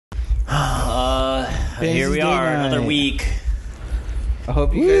Here we are, another week. I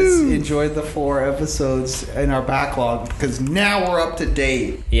hope you guys enjoyed the 4 episodes in our backlog, because now we're up to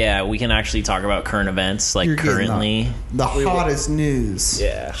date. Yeah, we can actually talk about current events, like You're getting currently. The hottest news.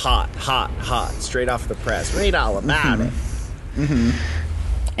 Yeah, hot, straight off the press. Read all about it.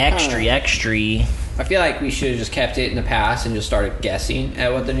 Extra. I feel like we should have just kept it in the past and just started guessing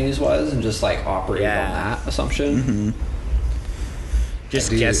at what the news was and just like operated on that assumption. Just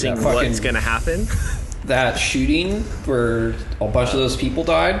guessing what's going to happen. That shooting where a bunch of those people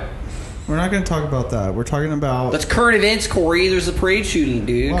died. We're not going to talk about that. We're talking about... That's current events, Corey. There's a parade shooting,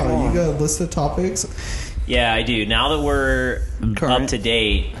 dude. Come Wow, on. you got a list of topics? Yeah, I do. Now that we're Current. up to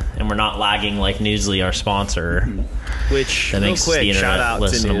date and we're not lagging like Newsly, our sponsor, Which, that real makes the quick, internet shout out to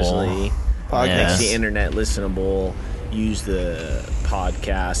listenable. Newsly. Yes. Makes the internet listenable. Use the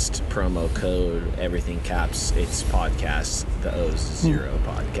podcast promo code, everything caps. It's podcast. The O's 0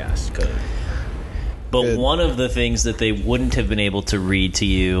 podcast code. But Good. one of the things that they wouldn't have been able to read to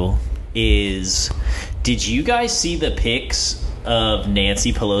you is, did you guys see the pics of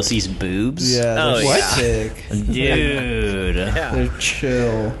Nancy Pelosi's boobs? Yeah, Oh, they're yeah. sick. Dude. Yeah. They're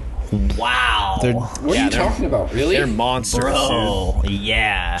chill. Wow. What are you talking about? Really? They're monsters. Bro.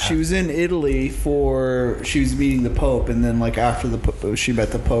 Yeah. She was in Italy she was meeting the Pope, and then like after she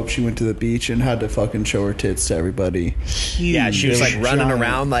met the Pope, she went to the beach and had to fucking show her tits to everybody. Yeah, she was They like were running giant.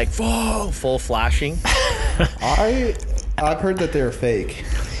 around like full flashing. I've heard that they're fake.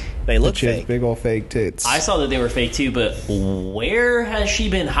 They look That she has fake. big old fake tits. I saw that they were fake too, but where has she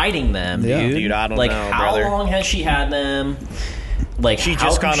been hiding them, Yeah. dude? Dude, I don't like, know, how brother. long has she had them? Like, She how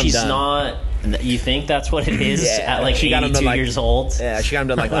just come got 'em she's done. not? You think that's what it is Yeah, at like she got 'em 82 done, like- years old? Yeah, she got them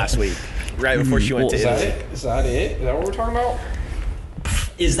done like last week, right before she went to Is that Italy. it? Is that it? Is that what we're talking about?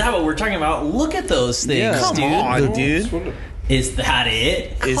 Is that what we're talking about? Look at those things, Yeah. Come dude. on, dude. That's what- Is that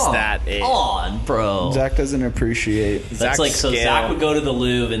it? Is Come that it? on, bro. Zach doesn't appreciate. That's Zach's like, so scale. Zach would go to the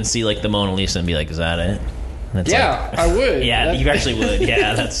Louvre and see like the Mona Lisa and be like, is that it? And it's Yeah, I would. like, yeah, That- you actually would.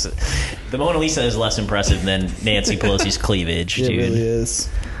 Yeah, that's the Mona Lisa is less impressive than Nancy Pelosi's cleavage, It dude. really is.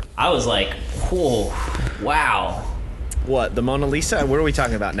 I was like, whoa, wow. What, the Mona Lisa? What are we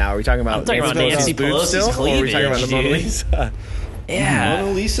talking about now? Are we talking about I'm talking about Nancy boobs Pelosi's still? Or are we talking about the Mona cleavage, Lisa? Yeah.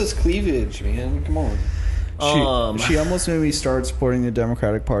 Mona Lisa's cleavage, man. Come on. She almost made me start supporting the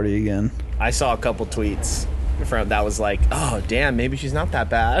Democratic Party again. I saw a couple tweets that was like, oh, damn, maybe she's not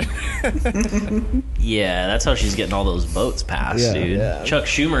that bad. Yeah, that's how she's getting all those votes passed, Yeah, dude. yeah. Chuck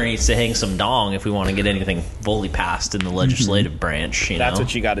Schumer needs to hang some dong if we want to get anything fully passed in the legislative branch, you That's know?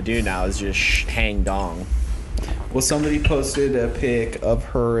 what you got to do now is just hang dong. Well, somebody posted a pic of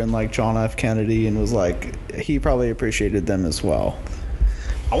her and like John F. Kennedy and was like, he probably appreciated them as well.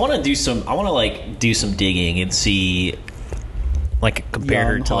 I want to do some digging and see, like, compare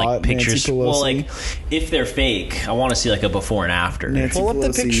her Young, to, like, hot pictures. Nancy Pelosi. Well, like, if they're fake, I want to see, like, a before and after. Nancy Pull up the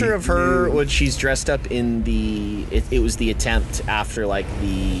Pelosi picture of her knew. when she's dressed up in the. It was the attempt after like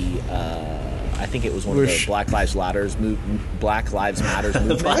the. I think it was one of the Black Lives Matters The movement. Black Lives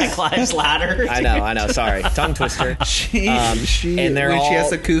Matter. I know. Sorry, tongue twister. She and they're when she has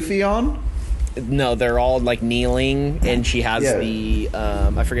all- a kufi on. No, they're all like kneeling, and she has Yeah. the.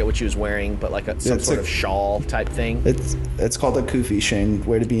 I forget what she was wearing, but like some it's sort a- of shawl type thing. It's called a kufi, Shane.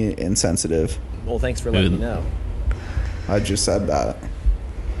 Way to be insensitive. Well, thanks for letting me know. I just said that.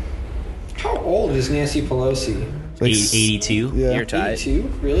 How old is Nancy Pelosi? Like, 82. Yeah. You're tight. 82?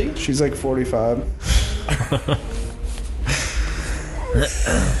 Really? She's like 45.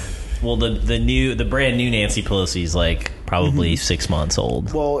 Well, the brand new Nancy Pelosi is, like, probably 6 months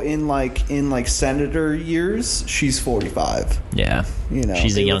old. Well, in senator years, she's 45. Yeah. You know,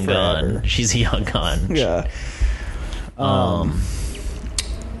 she's a they young were gun. forever. She's a young gun. Yeah.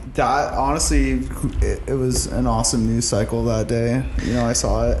 That honestly, it was an awesome news cycle that day. You know, I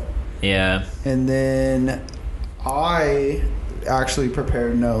saw it, Yeah. and then I actually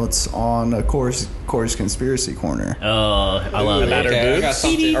prepared notes on a Core's Conspiracy Corner. Oh, I love About it. her Okay, I got boobs?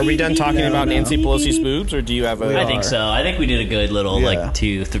 something. Are we done talking about Nancy Pelosi's boobs, or do you have a? I think so. I think we did a good little, Yeah. like,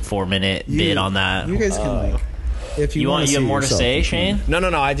 2-4 minute bit on that. You guys can if you You have more to say, Shane? No.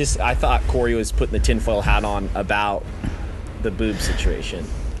 I thought Corey was putting the tinfoil hat on about the boob situation.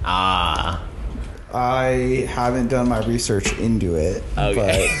 Ah. I haven't done my research into it,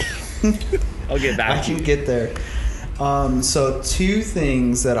 Okay. I'll get but I back to can you. get there. So 2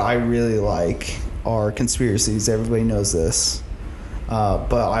 things that I really like are conspiracies. Everybody knows this,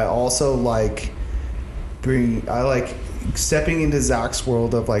 but I also like stepping into Zach's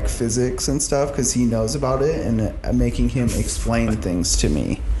world of like physics and stuff because he knows about it and making him explain things to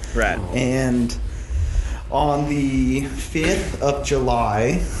me. Right. And On the 5th of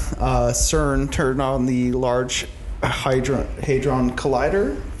July, CERN turned on the Large Hadron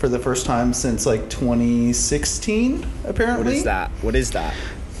Collider for the first time since like 2016, apparently. What is that?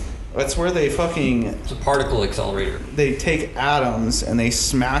 That's where they It's a particle accelerator. they take atoms and they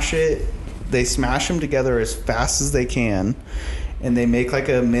smash them together as fast as they can, and they make like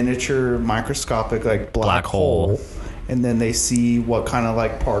a miniature microscopic like black hole. And then they see what kind of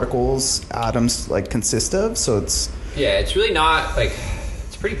like particles atoms like consist of. So it's really not like,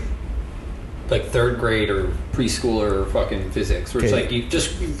 it's pretty like third grade or preschooler fucking physics, where it's Okay. like you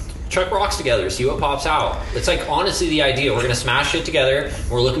chuck rocks together, see what pops out. It's like honestly the idea. We're gonna smash it together.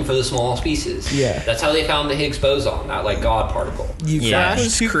 We're looking for the smallest pieces. Yeah. That's how they found the Higgs boson, that like God particle. Yeah. I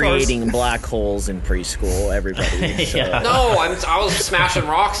was creating black holes in preschool, everybody. So. Yeah. No, I was smashing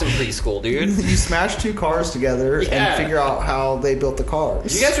rocks in preschool, dude. You smash two cars together Yeah. and figure out how they built the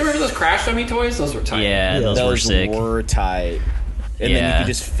cars. You guys remember those Crash Dummy toys? Those were tight. Yeah, those were sick. were tight. And then you Yeah. could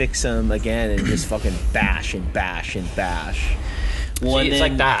just fix them again and just fucking bash and bash and bash. Well, See, and it's then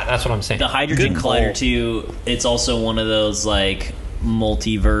like that. That's what I'm saying. The hydrogen Good collider call. too. It's also one of those like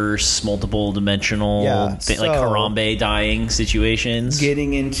multiverse, multiple dimensional, Yeah, like so- Harambe dying situations.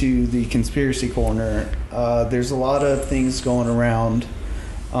 Getting into the conspiracy corner, there's a lot of things going around.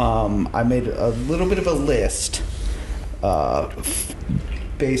 I made a little bit of a list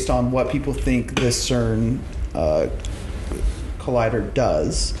based on what people think this CERN collider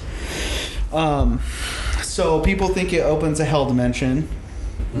does. So people think it opens a hell dimension.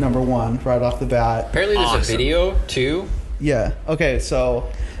 Number one, right off the bat. Apparently, there's a Awesome. video too. Yeah. Okay. So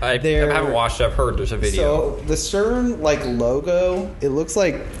I haven't watched it. I've heard there's a video. So the CERN like logo, it looks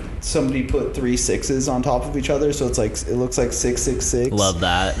like somebody put 3 6s on top of each other, so it's like it looks like 666. Love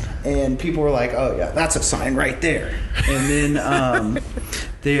that. And people were like, "Oh yeah, that's a sign right there." And then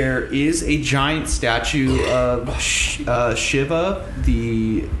there is a giant statue of Shiva,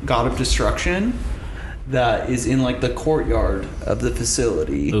 the god of destruction, that is in like the courtyard of the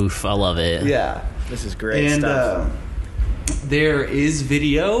facility. Oof, I love it. Yeah. This is great And stuff. there is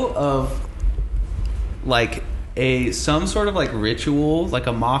video of like some sort of like ritual, like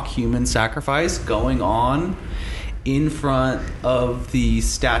a mock human sacrifice going on in front of the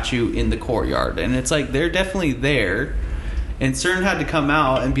statue in the courtyard, and it's like they're definitely there. And CERN had to come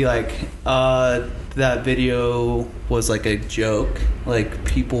out and be like, that video was like a joke. Like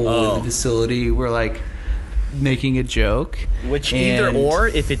people in the facility were like making a joke. Which either And- or,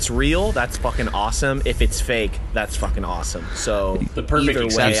 if it's real, that's fucking awesome. If it's fake, that's fucking awesome. So The perfect either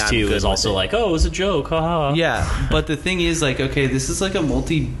way, excuse I'm too good is with also it. like, oh, it was a joke, haha. Yeah, but the thing is, like, okay, this is like a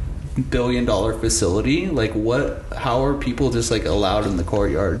multi-billion-dollar facility. Like, how are people just like allowed in the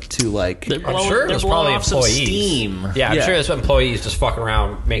courtyard to like? They're blowing, sure they're there's blowing probably off some employees. steam. Yeah, I'm Yeah. sure there's employees just fucking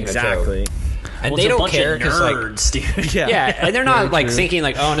around making a exactly. joke. And Well, they it's a don't bunch care of because like nerds, dude. yeah, and they're not Very like true. thinking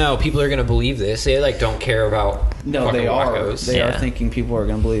like, oh no, people are gonna believe this. They like don't care about No, fucking they are. wackos. They are Yeah. thinking people are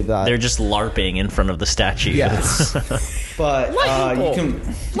going to believe that. They're just LARPing in front of the statue. Yes, but you can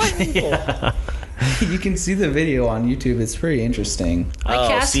Yeah. you can see the video on YouTube. It's pretty interesting.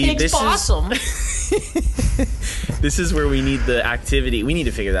 This is where we need the activity. We need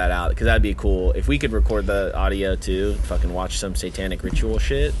to figure that out because that'd be cool if we could record the audio too. Fucking watch some satanic ritual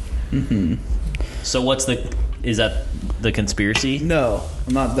shit. So is that the conspiracy? No,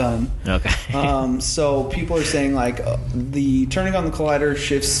 I'm not done. Okay. So people are saying like the turning on the collider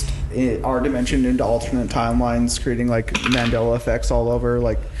shifts our dimension into alternate timelines, creating like Mandela effects all over,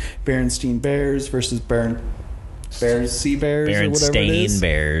 like Berenstain Bears versus Sea Bears or whatever it Berenstain is.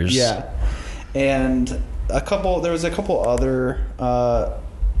 Bears. Yeah, and there was a couple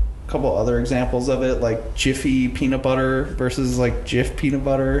other examples of it, like Jiffy peanut butter versus like Jif peanut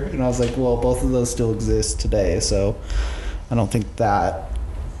butter, and I was like, well, both of those still exist today, so I don't think that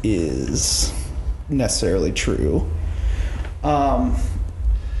is necessarily true.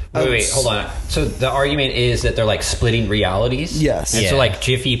 Wait, hold on. So the argument is that they're like splitting realities. Yes. And Yeah. so like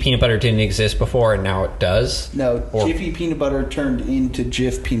Jiffy peanut butter didn't exist before, and now it does. No, Or- Jiffy peanut butter turned into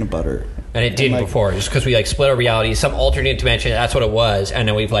Jif peanut butter. And it didn't like- before, just because we like split our realities, some alternate dimension. That's what it was, and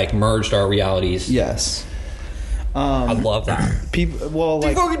then we've like merged our realities. Yes. I love that. People, well,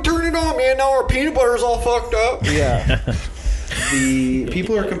 like, fucking turn it on, man! Now our peanut butter's all fucked up. yeah. The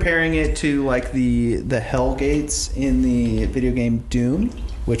people are comparing it to like the hell gates in the video game Doom,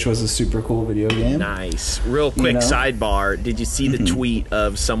 which was a super cool video game. Nice. Real quick know? sidebar. Did you see the tweet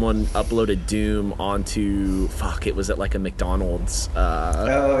of someone uploaded Doom onto it was at like a McDonald's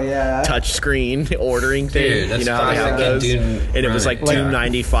Oh yeah. touch screen ordering thing? Dude, that's you know how they have classic those? Doom And it was like running. Doom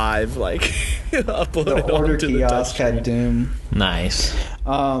 95 like uploaded The order onto the kiosk touch had Doom. Nice.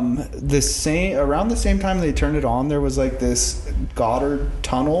 Around the same time they turned it on, there was like this Goddard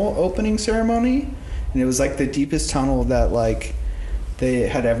tunnel opening ceremony, and it was like the deepest tunnel that like they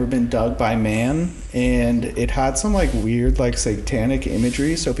had ever been dug by man, and it had some like weird like satanic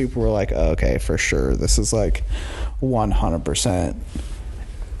imagery, so people were like, oh, okay, for sure this is like 100%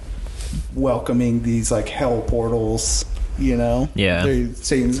 welcoming these like hell portals, you know. Yeah.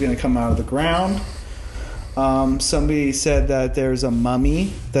 Satan's gonna come out of the ground. Somebody said that there's a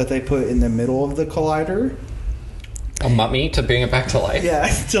mummy that they put in the middle of the collider. A mummy to bring it back to life. Yeah,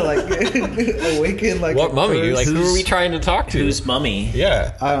 to like awaken like What a mummy? curse. Like, who are we trying to talk to? Who's mummy?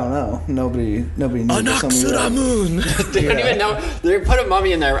 Yeah. I don't know. Nobody knew. but somebody that- Anaxuramun. They don't even know. They put a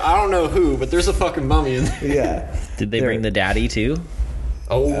mummy in there. I don't know who, but there's a fucking mummy in there. Yeah. Did they There- bring the daddy too?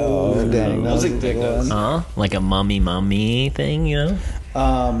 Oh, dang, that Those was a are big big one. Huh? Like a mummy thing, you know? It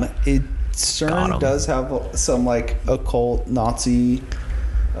Got 'em. CERN does have some like occult Nazi,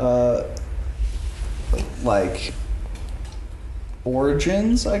 like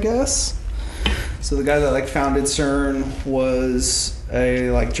origins, I guess. So the guy that like founded CERN was a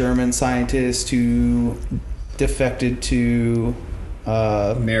like German scientist who defected to.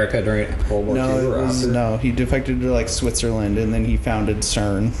 America during World War II. or after? He defected to like Switzerland, and then he founded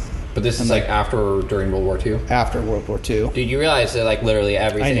CERN But this is like after or during World War II. after World War II. Dude, you realize that like literally I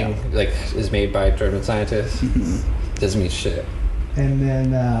everything know. like is made by German scientists? Doesn't mean shit. And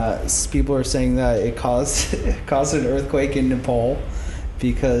then people are saying that it caused an earthquake in Nepal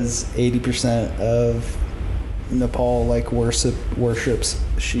because 80% of Nepal like worships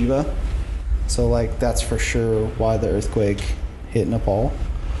Shiva. So like that's for sure why the earthquake hit Nepal.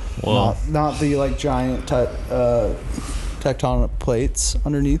 Well, Not the like giant tectonic plates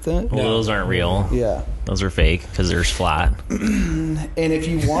underneath it. those aren't real. Yeah. Those are fake because they're flat. And if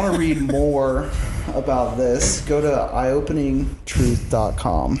you want to read more about this, go to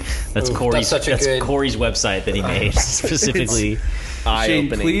eyeopeningtruth.com. That's Ooh, Corey's. that's such a good- Corey's website that he made specifically. Shane,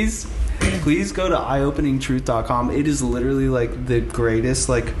 Eye-opening. please go to eyeopeningtruth.com. It is literally like the greatest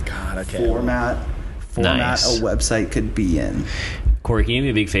like God, okay. format Nice. a website could be in. Corey, can you do me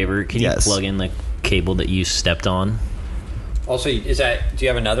a big favor? Can Yes. you plug in the cable that you stepped on? Also, do you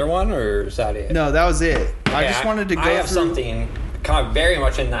have another one or is that it? No, that was it. I Okay, just wanted to go I have through something kind of very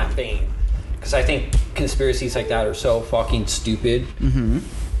much in that vein because I think conspiracies like that are so fucking stupid. Mm-hmm.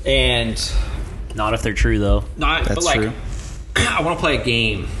 And Not if they're true, though. not, That's but like, true. I want to play a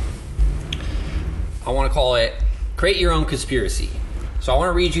game. I want to call it "Create Your Own Conspiracy." So I want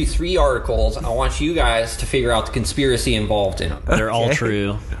to read you 3 articles. I want you guys to figure out the conspiracy involved in them. They're all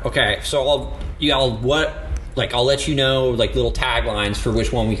true. Okay, so I'll let you know like little taglines for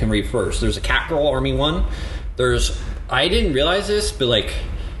which one we can read first. There's a Catgirl Army one. I didn't realize this, but like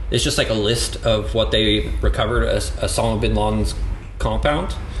it's just like a list of what they recovered as Osama bin Laden's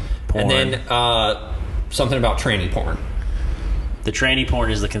compound, Porn. and then something about tranny porn. The tranny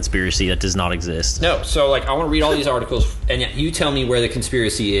porn is the conspiracy that does not exist. No, so like I want to read all these articles, and you tell me where the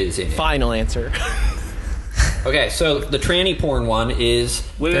conspiracy is in it. Final answer. Okay, so the tranny porn one is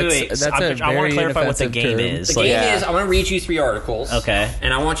Wait. That's a I want very to clarify what the inoffensive game term. is. the Like, game is. I want to read you 3 articles. Okay.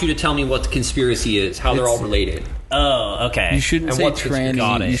 And I want you to tell me what the conspiracy is, how they're all related. oh, okay. You shouldn't And say what's got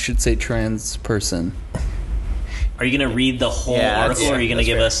tranny. it. You should say trans person. Are you going to read the whole Yeah, article, or are you going to that's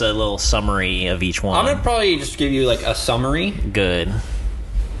give fair. us a little summary of each one? I'm gonna probably just give you like a summary. Good.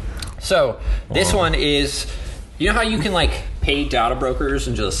 So this one is, you know how you can like pay data brokers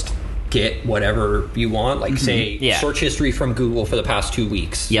and just get whatever you want, like say Yeah. search history from Google for the past 2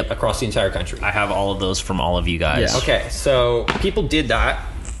 weeks. Yep. Across the entire country. I have all of those from all of you guys. Yeah. Okay, so people did that,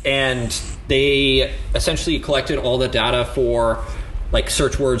 and they essentially collected all the data for like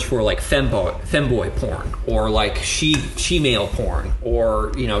search words for like femboy porn, or like she-male porn,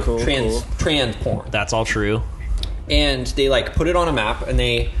 or you know trans porn, That's all true. and they like put it on a map, and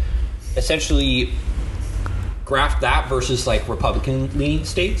they essentially graphed that versus like Republican leaning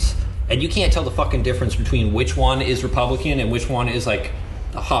states, and you can't tell the fucking difference between which one is Republican and which one is like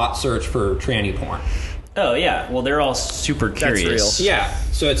a hot search for tranny porn. Oh, yeah. Well, they're all super curious. real. Yeah,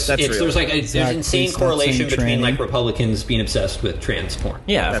 so it's That's real. there's like there's Zach, insane please stop correlation saying between tranny. like Republicans being obsessed with trans porn.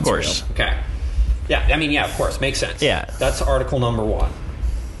 Yeah, of That's course. Okay. Yeah, I mean, yeah, of course, makes sense. Yeah. That's article number 1.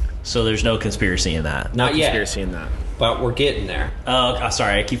 So there's no conspiracy in that. Not yet. Conspiracy in that. but we're getting there. Oh,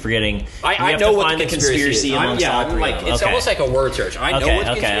 sorry, I keep forgetting. I have know to what find the conspiracy is. amongst all three of them. It's Okay. almost like a word search. I know what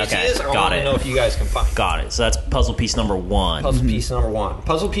the Okay, conspiracy okay. is. I Got want it. to know if you guys can find. Got it. So that's puzzle piece number 1. Puzzle piece number 1.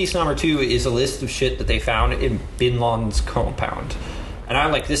 Puzzle piece number 2 is a list of shit that they found in Bin Laden's compound. And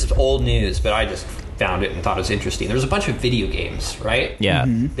I'm like, this is old news, but I just found it and thought it was interesting. There's a bunch of video games, right? Yeah.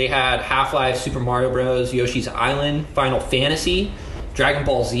 They had Half-Life, Super Mario Bros., Yoshi's Island, Final Fantasy, Dragon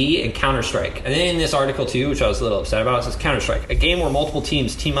Ball Z, and Counter-Strike. And then in this article, too, which I was a little upset about, it says Counter-Strike, a game where multiple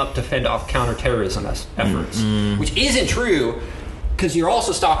teams team up to fend off counter-terrorism efforts. Which isn't true, because you're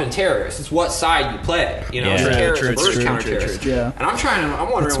also stopping terrorists. It's what side you play. You know, Yeah. it's True, terrorism true, versus true, counter-terrorism. true, true. Yeah. And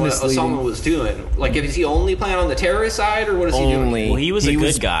I'm wondering It's what misleading. Osama was doing. Like, is he only playing on the terrorist side, or what is he doing? Only. Well, he was a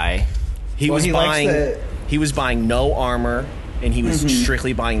good guy. He Well, was he likes buying. the- He was buying no armor, and he was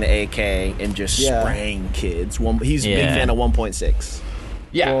strictly buying the AK and just Yeah. spraying kids. He's a big Yeah. fan of 1.6.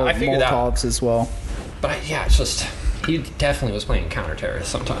 Yeah, Well, I figured that. Molotovs as well. But yeah, it's just he definitely was playing counter-terrorist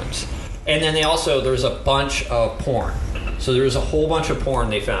sometimes. And then there's a bunch of porn. So there was a whole bunch of porn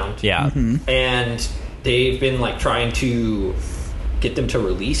they found. Yeah. And they've been like trying to get them to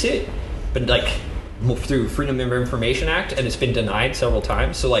release it, but like through Freedom of Information Act, and it's been denied several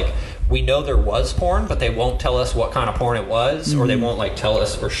times. So like we know there was porn, but they won't tell us what kind of porn it was, or they won't like tell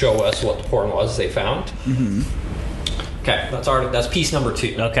us or show us what the porn was they found. Okay, that's piece number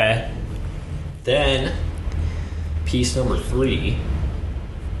 2. Okay. Then piece number 3.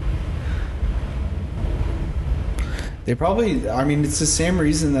 They probably, I mean, it's the same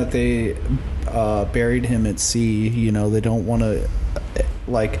reason that they buried him at sea. You know, they don't want to,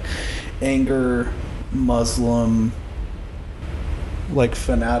 like, anger Muslim, like,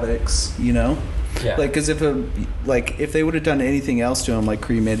 fanatics, you know? Yeah. Like, because if they would have done anything else to him, like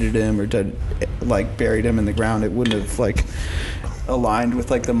cremated him or done, like, buried him in the ground, it wouldn't have, like, aligned with,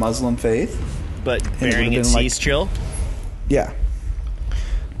 like, the Muslim faith. But it burying would've it been, like- seas chill. Yeah.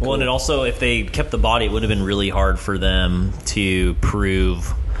 Well, and it also, if they kept the body, it would have been really hard for them to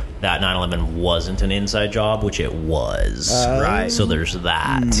prove that 9/11 wasn't an inside job, which it was. Right. So there's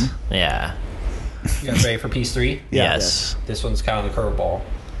that. Yeah. You guys ready for piece 3? Yeah. Yes. This one's kind of the curveball.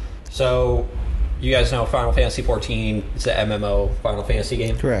 So, you guys know Final Fantasy 14. It's an MMO Final Fantasy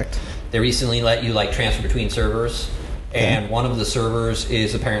game. Correct. They recently let you like transfer between servers, and one of the servers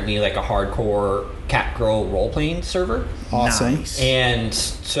is apparently like a hardcore cat girl role playing server. Awesome. Nice. And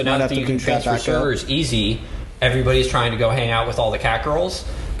so now Might have that to you can boot that transfer back up. servers easy, everybody's trying to go hang out with all the cat girls.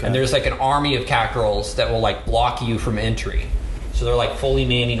 And there's like an army of cat girls that will like block you from entry. So they're like fully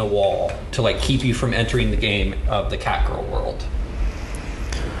manning a wall to like keep you from entering the game of the cat girl world.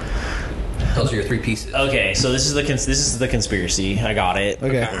 Those are your 3 pieces. Okay, so this is the conspiracy. I got it.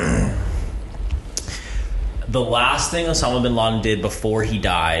 Okay. The last thing Osama bin Laden did before he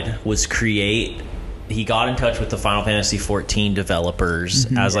died was he got in touch with the Final Fantasy 14 developers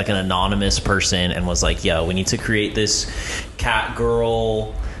as like an anonymous person and was like, yo, we need to create this cat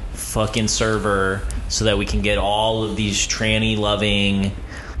girl fucking server so that we can get all of these tranny loving,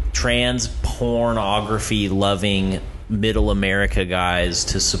 trans pornography loving middle America guys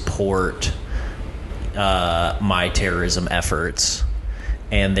to support my terrorism efforts.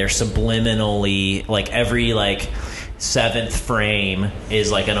 And they're subliminally, like, every like 7th frame is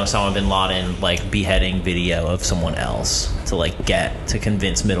like an Osama bin Laden like beheading video of someone else to like get to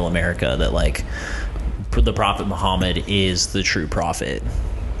convince middle America that like the Prophet Muhammad is the true prophet.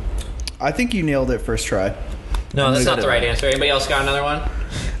 I think you nailed it first try. No, that's not the right answer. Anybody else got another one?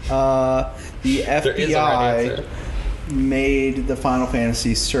 The There is a right FBI answer. made the Final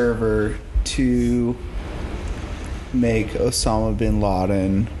Fantasy server to make Osama bin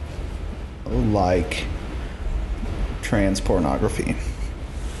Laden like trans pornography.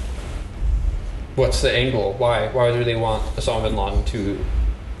 What's the angle? Why do they want Osama bin Laden to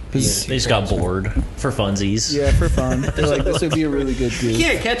be They just got bored for funsies. Yeah, for fun. They're like, this would be a really good dude.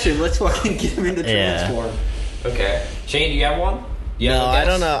 Can't catch him. Let's fucking get him into Yeah. transform. Okay. Shane, do you have one? You No, have a I guess?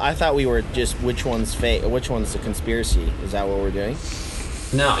 don't know. I thought we were just which one's fake, which one's the conspiracy. Is that what we're doing?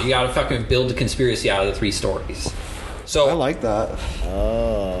 No, you gotta fucking build a conspiracy out of the 3 stories. So I like that.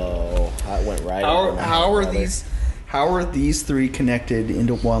 Oh, that went right. over my How head, are brother. these 3 connected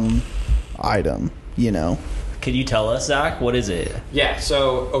into one item? You know, Could you tell us, Zach? What is it? yeah,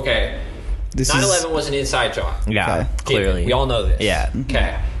 so okay. this 9/11 was an inside job. Yeah, Okay. clearly. We all know this. Yeah.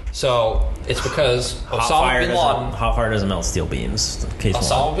 Okay. So it's because Hot Osama fire, bin Laden hot fire doesn't melt steel beams. Case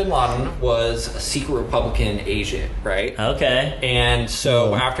Osama bin Laden was a secret Republican agent, right? one. Okay. And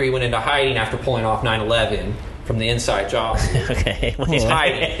so after he went into hiding after pulling off 9/11, from the inside job. Okay. He's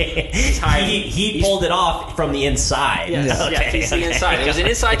hiding. He's hiding. He pulled it off from the inside. Yes, Okay, yeah, he's the okay. inside. It was an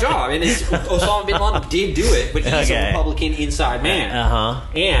inside job, and Osama bin Laden did do it, but he's Okay. a Republican inside man.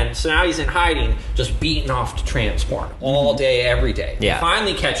 And so now he's in hiding, just beating off to transport all day, every day. Yeah. They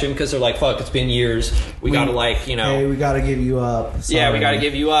finally catch him because they're like, "Fuck, it's been years. We gotta Hey, we gotta give you up. yeah, we Sorry. gotta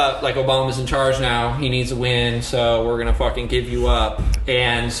give you up. Like Obama's in charge now. He needs a win, so we're gonna fucking give you up."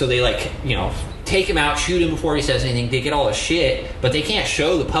 And so they take him out, shoot him before he says anything. They get all his shit, but they can't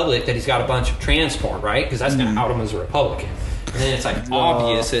show the public that he's got a bunch of transport, right? Because that's gonna out him as a Republican. And then it's like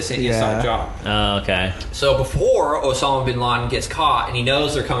obvious it's an inside job. Oh, okay. So before Osama bin Laden gets caught and he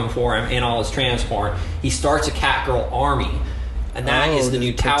knows they're coming for him in all his transport, he starts a Catgirl army. And that is the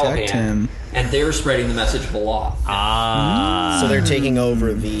new to protect Taliban. him. And they're spreading the message of Allah. So they're taking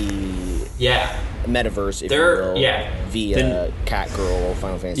over the Yeah. metaverse, if They're- you will, yeah. via Catgirl,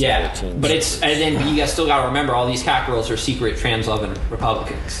 Final Fantasy Yeah. 13. But you guys still gotta remember all these Catgirls are secret trans-loving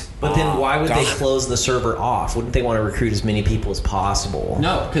Republicans. But then why would they gosh. close the server off? Wouldn't they want to recruit as many people as possible?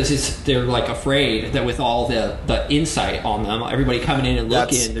 No, because they're like afraid that with all the insight on them, everybody coming in and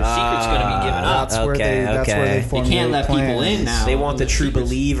looking, That's- their secret's going to be given up. That's where they They formulate can't let people plans. in now. They want the true Secrets.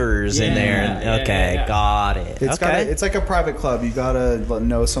 believers in there. Yeah, Okay, yeah. got it. It's like a private club. You gotta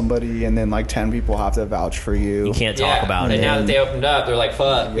know somebody, and then like 10 people have to vouch for you. You can't talk about and it. now that they opened up, they're like,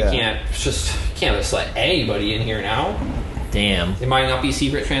 "Fuck, Yeah. we can't just let anybody in here now." Damn. They might not be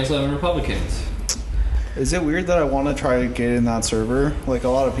secret trans-loving Republicans. Is it weird that I want to try to get in that server? Like a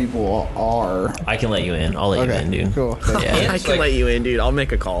lot of people are. I can let you in. I'll let you in, dude. Cool. Thank Yeah. you. I It's can like- let you in, dude. I'll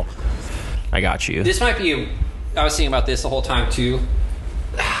make a call. I got you. This might be. I was thinking about this the whole time too.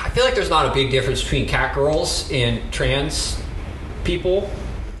 I feel like there's not a big difference between catgirls and trans people.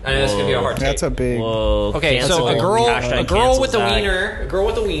 I know that's gonna be a hard take. That's a big. Whoa. Okay, cancel. so a girl Hashtag with a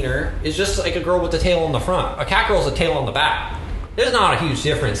cancel wiener is just like a girl with the tail on the front. A catgirl's a tail on the back. There's not a huge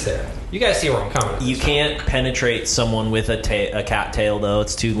difference there. You guys see where I'm coming from. You can't penetrate someone with a cat tail though.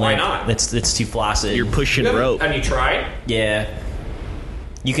 It's too Why limp. not? It's too flaccid. You're pushing rope. Have you tried? Yeah.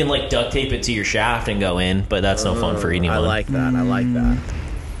 You can like duct tape it to your shaft and go in, but that's no fun for anyone. I like that. I like that.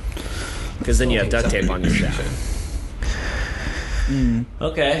 Because then you have duct tape on your shaft.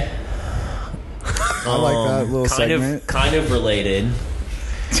 Okay. I like that little segment. Kind of related.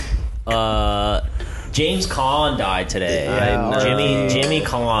 James Caan died today. Yeah, Jimmy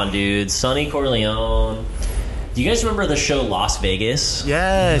Caan, dude. Sonny Corleone. Do you guys remember the show Las Vegas?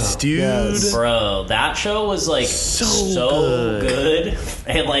 Yes, dude. Yes. Bro, that show was like so good.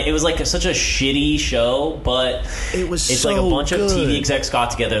 And like it was like such a shitty show, but It was it's so like a bunch of good. TV execs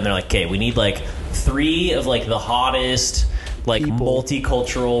got together and they're like, okay, we need like 3 of like the hottest like People.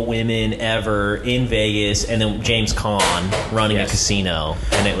 multicultural women ever in Vegas, and then James Caan running a casino.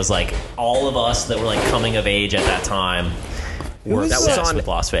 And it was like all of us that were like coming of age at that time were was obsessed on- with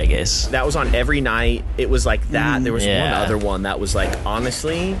Las Vegas. That was on every night. It was like that. There was one Yeah. other one that was like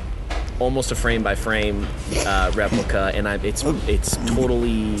honestly almost a frame by frame replica, and it's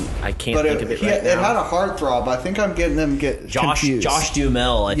totally I can't But think it, of it yeah, right it now. had a heartthrob. I think I'm getting them confused. Josh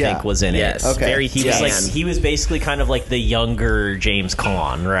Duhamel, I Yeah. think, was in Yes, it. Okay. very He was tan. like he was basically kind of like the younger James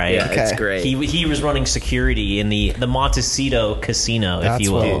Caan, right? Yeah, it's Okay. great. He was running security in the Montecito Casino, That's if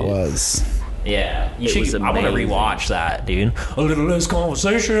you what will. it was. Yeah, you It was should. I want to amazing. rewatch that, dude. A little less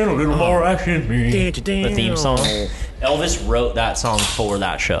conversation, a little more action. The theme song. Elvis wrote that song for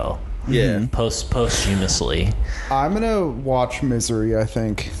that show. Yeah. Posthumously. I'm gonna watch Misery. I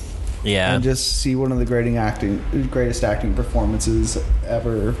think. Yeah. And just see one of the greatest acting performances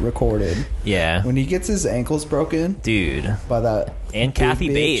ever recorded. Yeah. When he gets his ankles broken Dude. by that And big Kathy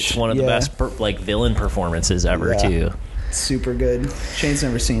bitch. Bates, one of the Yeah. best villain performances ever, Yeah. too. Super good. Shane's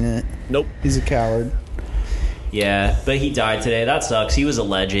never seen it. Nope. He's a coward. Yeah, but he died today. That sucks. He was a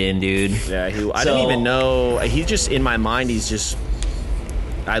legend, dude. Yeah, I So- don't even know. He's just in my mind. He's just.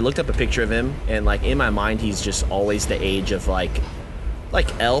 I looked up a picture of him, and like in my mind, he's just always the age of like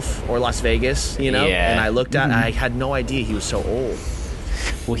Elf or Las Vegas, you know. Yeah. And I looked at, I had no idea he was so old.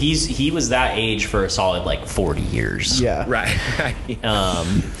 Well, he was that age for a solid like 40 years. Yeah. Right.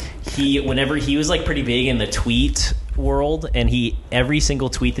 Whenever he was like pretty big in the tweet world, and every single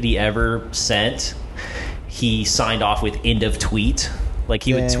tweet that he ever sent, he signed off with "end of tweet." Like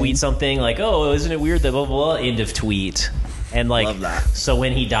he would Dang. tweet something like, "Oh, isn't it weird that blah blah blah end of tweet." And like, Love that. so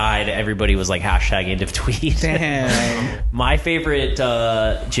when he died, everybody was like hashtag end of tweet. Damn. My favorite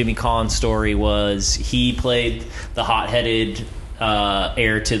Jimmy Caan story was he played the hot-headed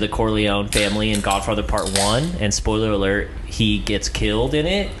heir to the Corleone family in Godfather Part 1, and spoiler alert, he gets killed in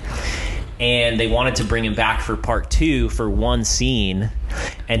it. and they wanted to bring him back for part 2 for one scene,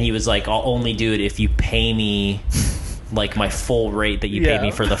 and he was like, I'll only do it if you pay me like my full rate that you paid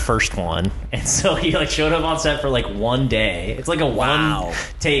me for the first one. And so he like showed up on set for like one day. It's like a one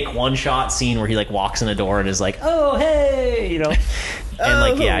take, one shot scene where he like walks in the door and is like, oh hey, you know. And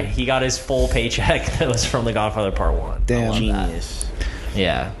like, yeah, he got his full paycheck that was from The Godfather Part 1. Damn. Genius.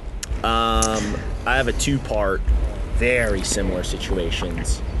 Yeah. I have a 2-part, very similar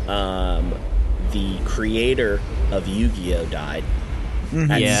situations. The creator of Yu-Gi-Oh died.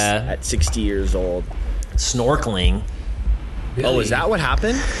 At 60 years old. Snorkeling. Really? Oh, is that what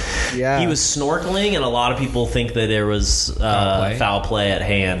happened? Yeah. He was snorkeling, and a lot of people think that there was foul play at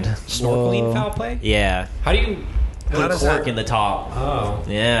hand. Snorkeling Whoa. foul play? Yeah. How do you? Put a does cork that- in the top. Oh,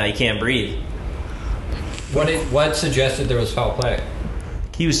 Yeah, he can't breathe. what suggested there was foul play?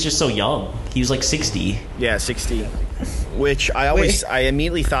 He was just so young. He was like 60. Yeah, 60. Which I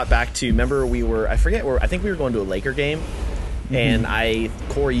immediately thought back to. Remember, I think we were going to a Laker game, and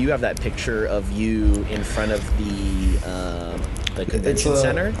Corey, you have that picture of you in front of the convention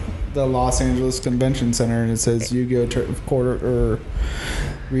center. The Los Angeles Convention Center, and it says Yu-Gi-Oh! Quarter or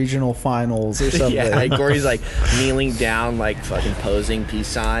regional finals or something. Yeah, Corey's like kneeling down, like fucking posing peace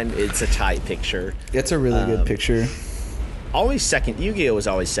sign. It's a tight picture. It's a really good picture. Always second. Yu-Gi-Oh was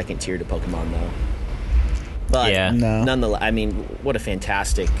always second tier to Pokemon though. But Yeah. No. nonetheless, I mean, what a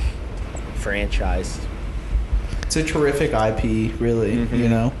fantastic franchise. It's a terrific IP, really. You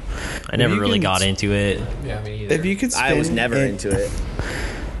know, I never you really can- got into it. Yeah, me either. if you could, I was spend never it- into it.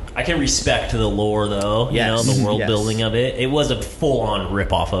 I can respect the lore, though. You know, Yes. the world Yes. building of it. It was a full-on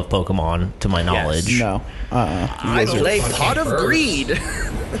ripoff of Pokemon, to my knowledge. No, I play fucking Pot of first. Greed.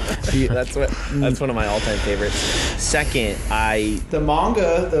 That's one of my all-time favorites. Second, the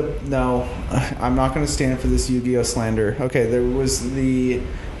manga. No, I'm not going to stand for this Yu-Gi-Oh slander. Okay, there was the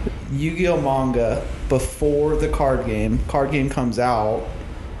Yu-Gi-Oh manga before the card game. Card game comes out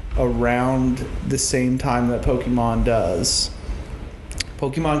around the same time that Pokemon does.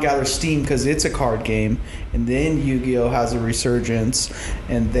 Pokemon gathers steam because it's a card game, and then Yu-Gi-Oh has a resurgence,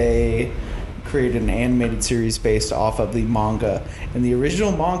 and they created an animated series based off of the manga. And the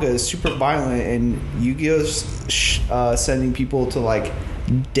original manga is super violent, and Yu-Gi-Oh's sending people to like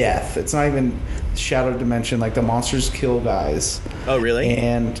death. It's not even Shadow Dimension. Like the monsters kill guys. oh really?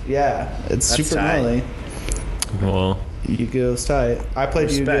 And yeah, it's That's super tight. gnarly. Well, Yu-Gi-Oh's tight. I played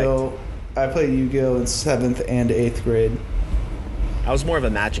Respect. Yu-Gi-Oh. I played Yu-Gi-Oh in 7th and 8th grade. I was more of a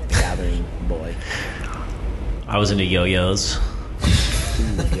Magic the Gathering boy. I was into yo-yos.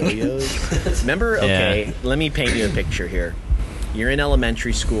 Yo-yos. Remember? Okay, let me paint you a picture here. You're in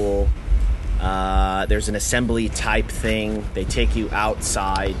elementary school. There's an assembly type thing. They take you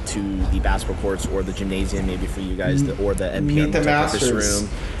outside to the basketball courts or the gymnasium, maybe for you guys, or the NPR Meet the multipurpose masters. room,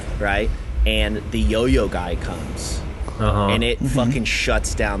 right? And the yo-yo guy comes. And it fucking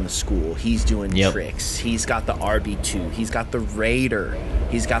shuts down the school. He's doing Yep. tricks. He's got the RB2. He's got the Raider.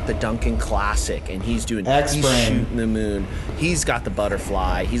 He's got the Duncan Classic, and he's doing he's X-Brain. shooting the moon. He's got the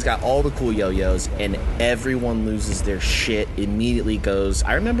butterfly. He's got all the cool yo-yos, and everyone loses their shit. Immediately goes.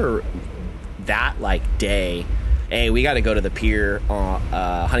 I remember that like day. Hey, we got to go to the pier,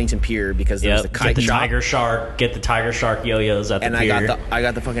 Huntington Pier, because there was the Yep. kite Get the shop. Tiger Shark yo-yos at the And pier. I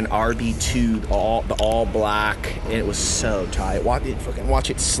got the fucking RB2, the all black, and it was so tight. Watch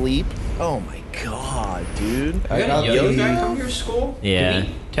it sleep. Oh my god, dude! You I got got a yo-yo the- guy come to your school? Yeah. Did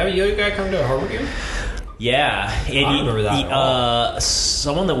have a yo-yo guy come to a Harvard game? Yeah, and I don't remember that at all.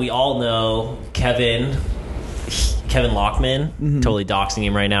 someone that we all know, Kevin Lockman, totally doxing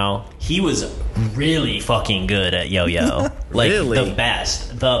him right now. He was really fucking good at yo-yo. Like Really? the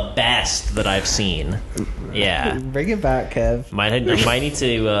best that I've seen. Yeah, Bring it back, Kev. might need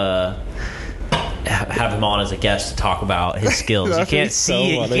to have him on as a guest to talk about his skills. You That'd be can't so see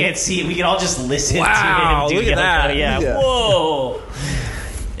it. You funny. can't see it. We can all just listen Wow, to him. look at that. Yeah. Yeah. Whoa.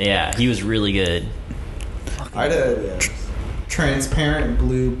 Yeah, he was really good. I had a transparent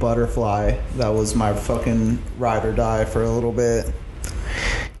blue butterfly that was my fucking ride or die for a little bit.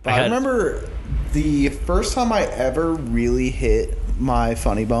 But I remember the first time I ever really hit my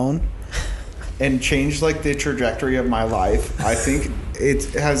funny bone and changed like the trajectory of my life. I think it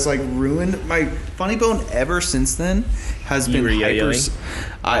has like ruined my funny bone ever since then. Has You been were yo-yoing?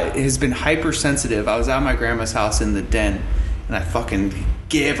 has been hypersensitive. I was at my grandma's house in the den, and I fucking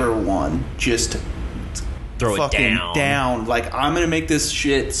gave her one. Just Throw it fucking down. Like, I'm gonna make this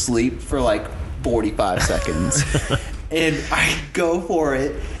shit sleep for like 45 seconds. And I go for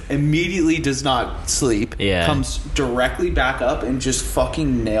it, immediately does not sleep. Yeah. Comes directly back up and just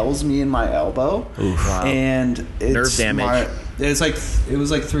fucking nails me in my elbow. Oof. Wow. And it's Nerve damage. it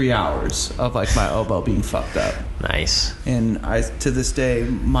was like 3 hours of like my elbow being fucked up. Nice. And I, to this day,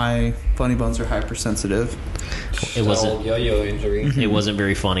 my funny bones are hypersensitive. It wasn't. yo-yo injury. It wasn't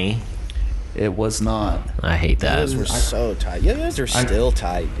very funny. It was not. I hate that. Yo-yos were so tight. Yo-yos are still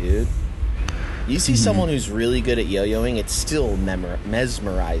tight, dude. You see someone who's really good at yo-yoing, it's still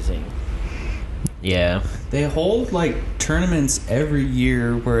mesmerizing. Yeah. They hold like tournaments every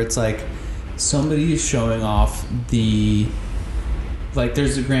year where it's like somebody is showing off the, like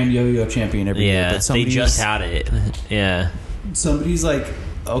there's a grand yo-yo champion every year. Yeah. But They just had it. Yeah. somebody's like,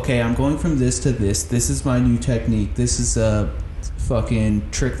 okay, I'm going from this to this. This is my new technique. This is a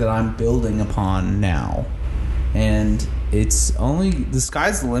fucking trick that I'm building upon now. And it's only, the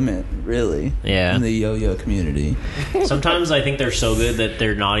sky's the limit, really. Yeah. In the yo-yo community. Sometimes I think they're so good that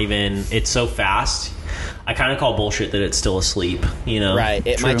they're not even. It's so fast. I kind of call bullshit that it's still asleep. You know. Right.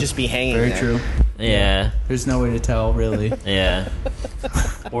 It True. might just be hanging Very there. true. Yeah. There's no way to tell, really. Yeah.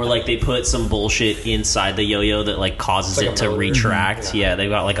 Or like they put some bullshit inside the yo-yo that like causes It's like it a to motor. retract. Yeah. They've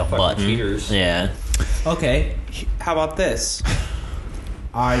got like a Fucking button. cheaters. Yeah. Okay, how about this?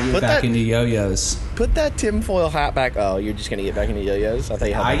 I get Put back that- into yo-yos. Put that tinfoil hat back. Oh, you're just gonna get back into yo-yos? I thought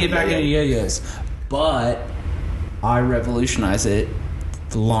you had I like get a back yo-yo. into yo-yos, but I revolutionize it.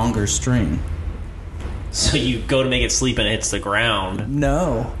 The longer string. So you go to make it sleep and it hits the ground.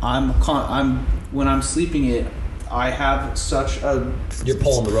 No, I'm when I'm sleeping it. I have such a. You're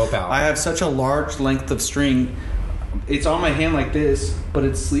pulling the rope out. I have such a large length of string. It's on my hand like this, but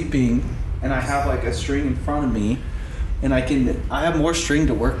it's sleeping, and I have like a string in front of me, and I have more string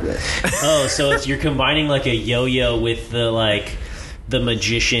to work with. Oh, so you're combining like a yo-yo with the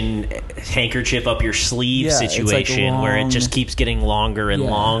magician handkerchief up your sleeve Yeah, it's like situation where it long- just keeps getting longer and Yeah.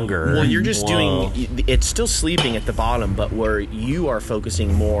 longer. Well, you're just Whoa. doing. It's still sleeping at the bottom, but where you are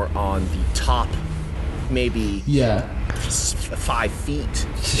focusing more on the top, maybe Yeah. 5 feet.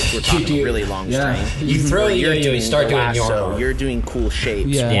 If we're talking really long Yeah. string. You throw Where a you're yo-yo, you doing start doing lasso, yarn. You're doing cool shapes.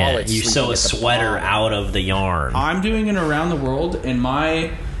 Yeah. while Yeah, it's you sleeping sew a at the sweater bottom. out of the yarn. I'm doing it around the world, and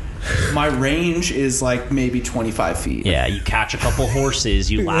my range is like maybe 25 feet. Yeah, you catch a couple horses,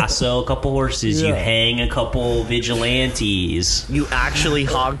 you lasso a couple horses, you Yeah. hang a couple vigilantes. You actually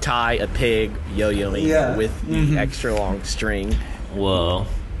hog tie a pig yo-yoing Yeah. with the extra long string. Whoa.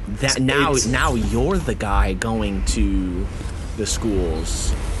 That now you're the guy going to the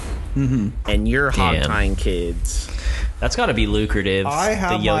schools, and you're hog Damn. tying kids. That's got to be lucrative. I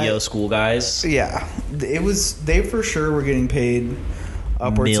have the yo-yo my- school guys. Yeah, it was. They for sure were getting paid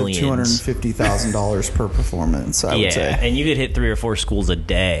upwards Millions. of $250,000 per performance. I would Yeah, say. and you could hit 3 or 4 schools a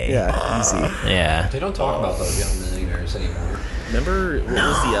day. Yeah, easy. Yeah. They don't talk about those young millionaires anymore. Remember what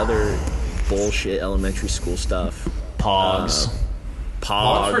was the other bullshit elementary school stuff? Pogs.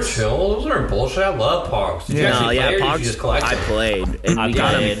 Pogs were chill. Those aren't bullshit. I love Pogs. Did you No, actually yeah, play or did Pogs. you just collect I them? played, and I we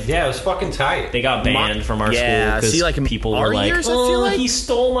got played. him. Yeah, it was fucking tight. They got banned from our yeah, school because see, like, people our were like, years, I feel "Oh, like- he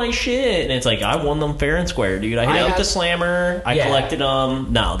stole my shit," and it's like, I won them fair and square, dude. I hit I out had- the slammer, I Yeah. collected them.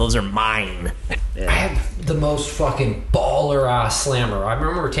 No, those are mine. I had the most fucking baller ass slammer. I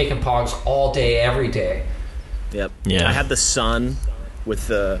remember taking Pogs all day, every day. Yep. Yeah. I had the sun with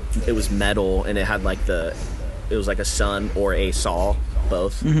it was metal, and it had like it was like a sun or a saw,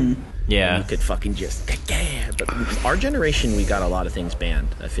 both. Yeah, You could fucking just, yeah. But our generation, we got a lot of things banned,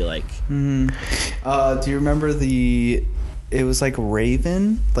 I feel like. Do you remember it was like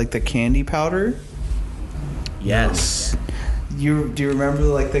Raven, like the candy powder? Yes. Do you remember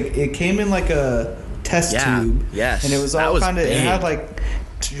like it came in like a test Yeah, tube? yes. And it was That all was kind of, it big. had like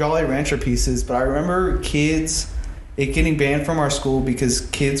Jolly Rancher pieces, but I remember it getting banned from our school because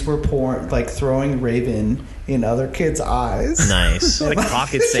kids were throwing Raven in other kids' eyes. nice. Like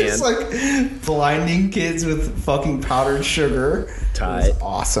pocket Just sand. like blinding kids with fucking powdered sugar. It Tight. was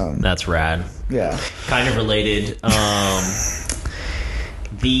awesome. That's rad. Yeah. Kind of related.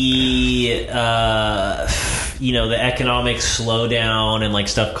 The the economic slowdown and like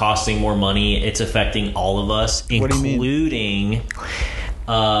stuff costing more money, it's affecting all of us, What do you mean? including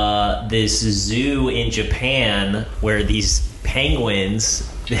this zoo in Japan where these penguins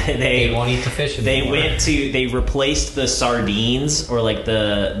They won't eat the fish anymore. they replaced the sardines or like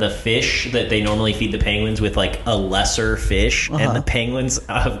the fish that they normally feed the penguins with like a lesser fish, and the penguins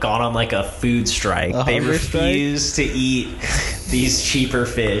have gone on like a food strike. A They hunger strike? refuse to eat these cheaper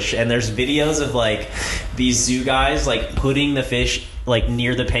fish, and there's videos of like these zoo guys like putting the fish like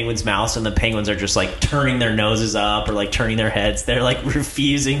near the penguins' mouths, and the penguins are just like turning their noses up or like turning their heads. They're like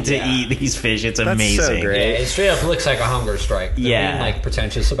refusing to eat these fish. It's so amazing. great. Yeah, it straight up looks like a hunger strike. They're Yeah. being, like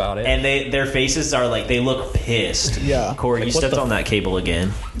pretentious about it. And their faces are like, they look pissed. Yeah. Corey, you stepped on that cable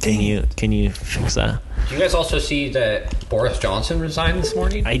again. Can you fix that? Do you guys also see that Boris Johnson resigned this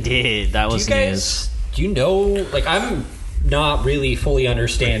morning? I did. That was news. Do you know? Like, I'm not really fully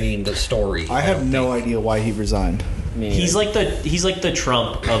understanding the story. I have no idea why he resigned. He's like the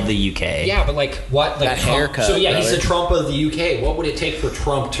Trump of the UK. Yeah, but like what? Like That Trump, haircut, So yeah, he's brother. the Trump of the UK. What would it take for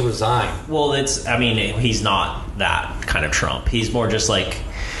Trump to resign? Well, he's not that kind of Trump. He's more just like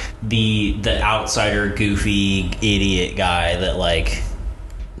the outsider, goofy, idiot guy that like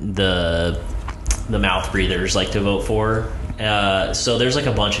the mouth breathers like to vote for. So there's like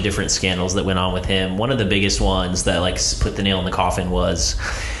a bunch of different scandals that went on with him. One of the biggest ones that like put the nail in the coffin was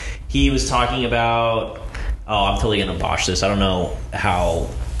he was talking about. Oh, I'm totally gonna botch this. I don't know how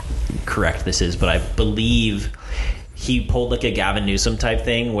correct this is, but I believe he pulled like a Gavin Newsom type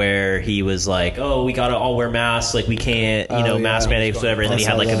thing where he was like, "Oh, we gotta all wear masks. Like we can't, mask mandates, whatever." And then he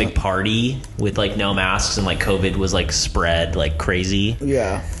had like a big party with like no masks, and like COVID was like spread like crazy.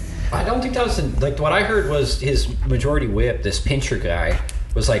 Yeah. I don't think that was like what I heard was his majority whip. This Pincher guy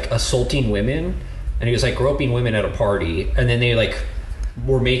was like assaulting women, and he was like groping women at a party, and then they like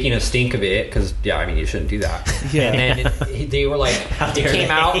were making a stink of it because you shouldn't do that. Yeah. And then they were like, it dare came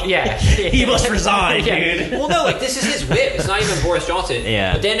they? out. Yeah, He must resign, Yeah. dude. Well, no, like this is his whip. It's not even Boris Johnson.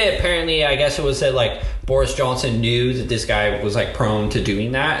 Yeah. But then apparently, I guess it was said like Boris Johnson knew that this guy was like prone to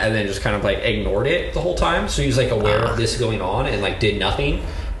doing that, and then just kind of like ignored it the whole time. So he was like aware of this going on and like did nothing.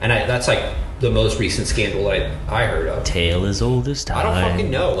 And that's like the most recent scandal that I heard of. Tale as old as time. I don't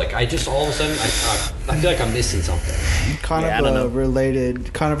fucking know. Like I just all of a sudden I feel like I'm missing something. Kind Yeah, I of don't a know.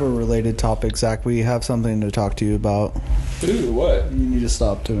 related topic, Zach. We have something to talk to you about. Ooh, what? You need to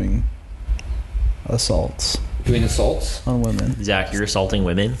stop doing assaults Doing assaults? on women. Zach, you're assaulting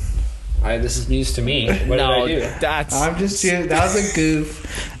women. This is news to me. What no, did I do? that's I'm just that was a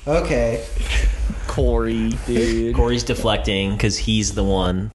goof. Okay. Corey, dude. Corey's deflecting because he's the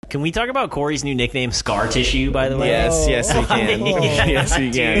one. Can we talk about Corey's new nickname, Scar Tissue? By the way, Yes, we can. Oh. Yes, we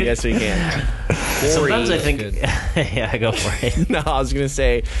can. Yes, we can. Sometimes I Corey. think, yeah, go for it. No, I was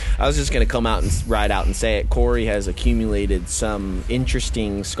just gonna come out and right out and say it. Corey has accumulated some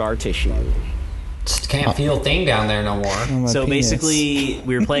interesting scar tissue. Just can't feel a thing down there no more. On my So penis. basically,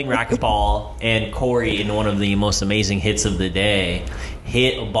 we were playing racquetball, and Corey, in one of the most amazing hits of the day,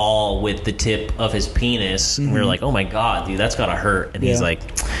 hit a ball with the tip of his penis. And we were like, "Oh my god, dude, that's gotta hurt!" And he's Yeah. like,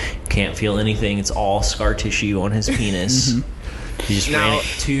 "Can't feel anything. It's all scar tissue on his penis." He just ran Now- it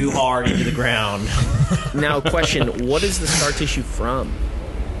too hard into the ground. Now, question: what is the scar tissue from?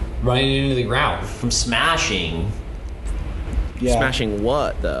 Running into the ground. From smashing. yeah. Smashing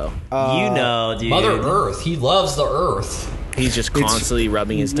what though? You know, dude. Mother Earth. He loves the Earth. He's just constantly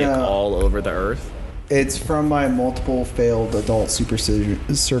rubbing his dick No. all over the earth. It's from my multiple failed adult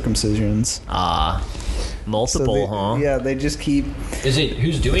circumcisions. Multiple, they, huh? Yeah, they just keep. Is it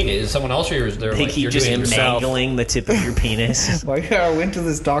who's doing it? Is it someone else or is there They like keep you're just doing it yourself? mangling the tip of your penis. Like I went to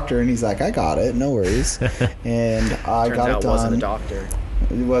this doctor and he's like, "I got it, no worries," and I Turns got out it it wasn't a done. doctor.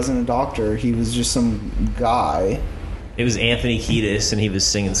 It wasn't a doctor. He was just some guy. It was Anthony Kiedis, and he was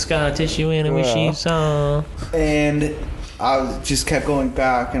singing "Scar Tissue and I wish Yeah. you saw." And just kept going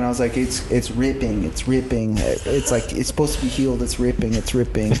back, and I was like, it's ripping, it's ripping. It's like it's supposed to be healed. It's ripping, it's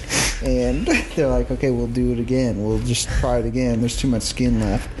ripping. And they're like, okay, we'll do it again. We'll just try it again. There's too much skin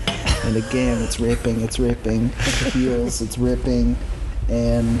left. And again, it's ripping, it's ripping. It heals, it's ripping,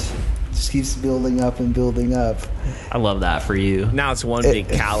 and just keeps building up and building up. I love that for you. Now it's one big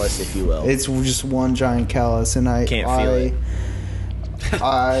callus, if you will. It's just one giant callus, and Can't feel it.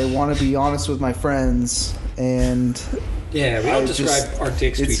 I want to be honest with my friends, and Yeah, we I don't describe just- our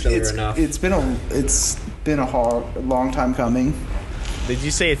dicks to each other enough. It's been a long time coming. Did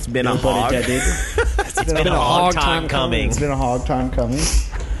you say it's been a Pun hog? intended. It's Been a long time coming. It's been a hog time coming.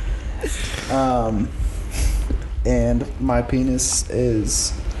 And my penis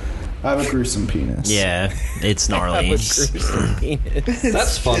is. I have a gruesome penis. Yeah, it's gnarly.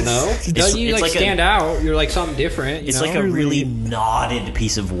 That's fun though. Doesn't you it's like like a- stand out? You're like something different. You It's know? like a really knotted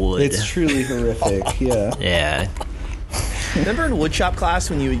piece of wood. It's truly horrific. Yeah. Yeah. Remember in woodshop class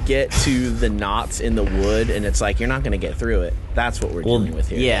when you would get to the knots in the wood and it's like you're not going to get through it. That's what we're Well, dealing with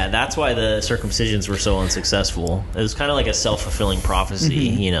here. yeah, that's why the circumcisions were so unsuccessful. It was kind of like a self-fulfilling prophecy,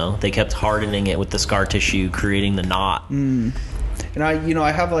 you know? They kept hardening it with the scar tissue, creating the knot. And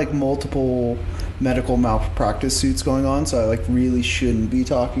I have like multiple medical malpractice suits going on, so I like really shouldn't be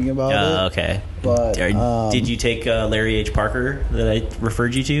talking about it. Okay. But Did you take Larry H. Parker that I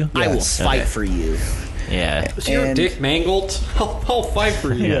referred you to? I will Yes. fight Okay. for you. Yeah. Was your and- dick mangled? I'll fight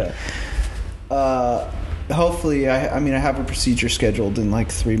for you. Yeah. hopefully, I mean, I have a procedure scheduled in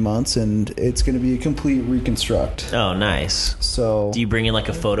like 3 months, and it's going to be a complete reconstruct. Oh, nice. So, Do you bring in like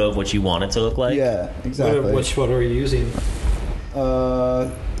a photo of what you want it to look like? yeah, exactly. Which photo are you using?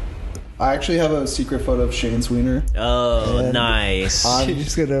 I actually have a secret photo of Shane's wiener. Oh, And nice. I'm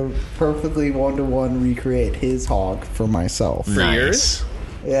just gonna perfectly 1-to-1 recreate his hog for myself. Nice. yours?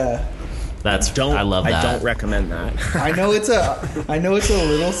 Yeah, I love that. I don't recommend that. I know it's a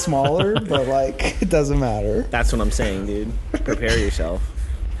little smaller, but like it doesn't matter. That's what I'm saying, dude. Prepare yourself.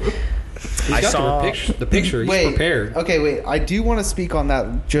 He's got the picture. He's Wait, prepared. okay, wait. I do want to speak on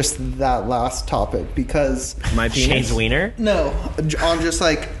that last topic because My penis. Shane's wiener? no, on just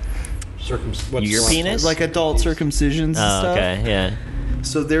like Your penis? like adult circumcisions and Oh, stuff. okay, yeah.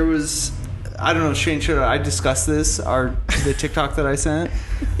 So there was, I don't know, Shane, should I discuss this? The TikTok that I sent?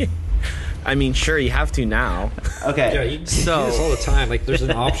 I mean, sure, you have to now. Okay. Yeah, you do this all the time. Like, there's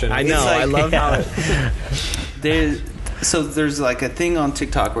an option. I know. like- I love how. There's like a thing on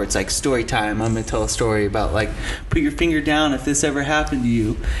TikTok where it's like story time. I'm gonna tell a story about like put your finger down if this ever happened to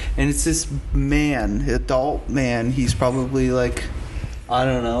you, and it's this man, adult man. He's probably like, I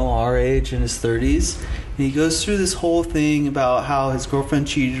don't know, our age, in his 30s, and he goes through this whole thing about how his girlfriend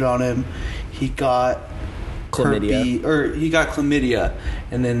cheated on him. He got chlamydia,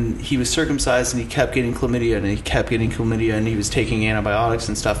 and then he was circumcised and he kept getting chlamydia and he was taking antibiotics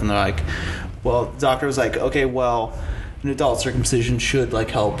and stuff, and they're like, well, the doctor was like, okay, well, an adult circumcision should like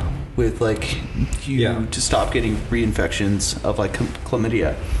help with like you to stop getting reinfections of like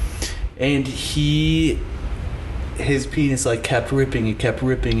chlamydia. And his penis like kept ripping and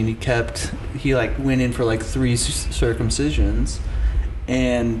he like went in for like 3 circumcisions,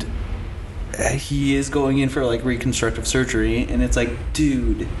 and he is going in for like reconstructive surgery, and it's like,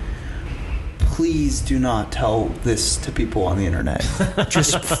 dude, please do not tell this to people on the internet.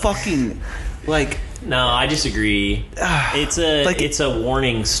 Just fucking like, No, I disagree. It's a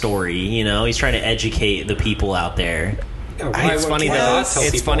warning story, you know? He's trying to educate the people out there. It's funny though.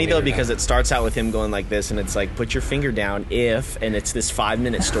 It's funny though because because it starts out with him going like this, and it's like, put your finger down and it's this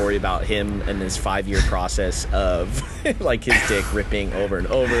 5-minute story about him and this 5-year process of like his dick ripping over and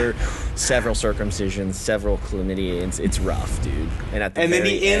over, several circumcisions, several chlamydia. It's rough, dude. And then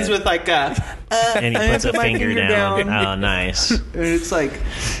he ends with like And he puts a finger down. Oh, nice. and it's like,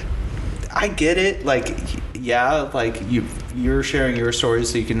 I get it, like, yeah, like you're sharing your story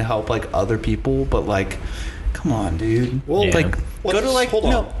so you can help like other people, but like, come on, dude. Well, Yeah. Like, go to like, hold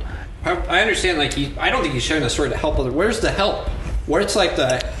on. no. I understand. Like, I don't think he's sharing the story to help other. Where's the help? Where it's like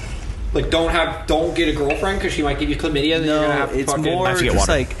don't get a girlfriend because she might give you chlamydia. And then you're gonna have to it's fucking, more have to get just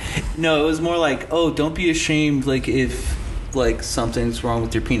water. like, no, it was more like, oh, don't be ashamed, like if like something's wrong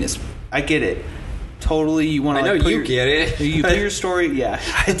with your penis. I get it. Totally, you want I to. know Like, you get it. You put your story. Yeah,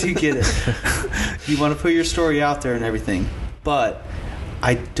 I do get it. You want to put your story out there and everything, but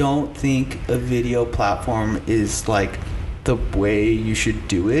I don't think a video platform is like the way you should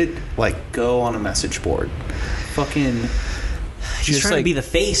do it. Like, go on a message board. Fucking. He's just trying to like, be the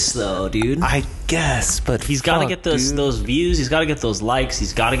face, though, dude. I guess, but He's got to fuck, get those views. He's got to get those likes.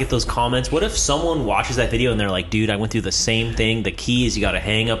 He's got to get those comments. What if someone watches that video and they're like, dude, I went through the same thing. The key is you got to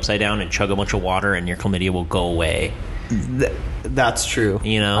hang upside down and chug a bunch of water and your chlamydia will go away. That's true.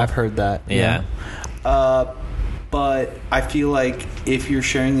 You know? I've heard that. Yeah. But I feel like if you're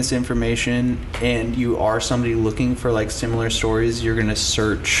sharing this information and you are somebody looking for like similar stories, you're gonna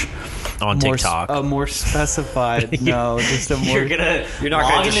search On more, TikTok. a more specified. No, just a more. You're not You're not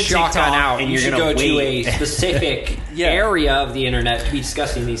log going to into just shotgun TikTok out. and You you're should gonna go to wait. a specific Yeah. area of the internet to be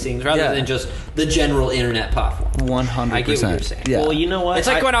discussing these things rather Yeah. than just the general internet platform. 100%. I get what you're saying. Yeah. Well, you know what? It's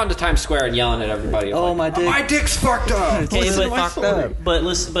like going out into Times Square and yelling at everybody. Oh, like, my dick. dick's fucked up. Okay, Listen to my but, story. but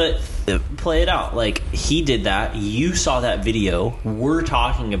listen, but play it out. Like, he did that. You saw that video. We're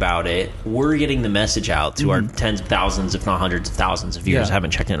talking about it. We're getting the message out to our tens of thousands, if not hundreds of thousands of viewers. Yeah. I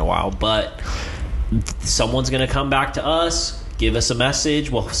haven't checked in a while, but someone's gonna come back to us, give us a message.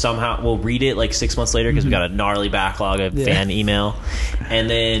 We'll read it like 6 months later because we got a gnarly backlog of fan email, and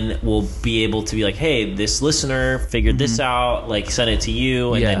then we'll be able to be like, hey, this listener figured this out, like send it to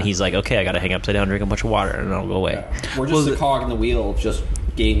you, and Yeah. then he's like, okay, I gotta hang upside down, drink a bunch of water, and it'll go away. We're just a cog in the wheel of just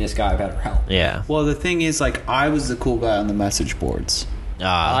getting this guy better help. Yeah. Well, the thing is, like, I was the cool guy on the message boards.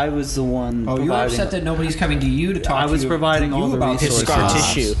 I was the one. Oh, you're providing- upset that nobody's coming to you to talk I to was you, providing to you all the about His resources. scar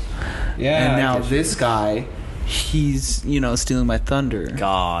this. tissue. Yeah. And I now get you. this guy, he's stealing my thunder.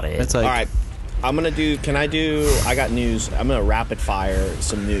 Got it. It's like, All right. I got news. I'm going to rapid fire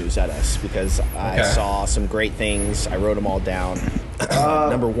some news at us because I Okay. saw some great things. I wrote them all down.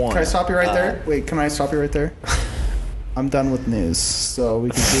 Number one. Can I stop you right there? Wait, can I stop you right there? I'm done with news, so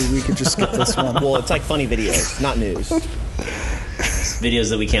we could just skip this one. Well, it's like funny videos, not news. Videos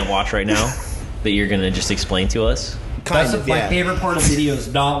that we can't watch right now that you're gonna just explain to us. That's my favorite part of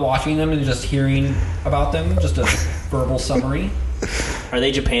videos, not watching them and just hearing about them, just a verbal summary. Are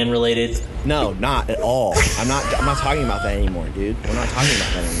they Japan related? No, not at all. I'm not talking about that anymore, dude. We're not talking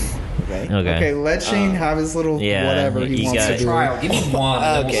about that anymore. Okay. Okay, let Shane have his little whatever he you wants got to it. do. Trial. Give me one.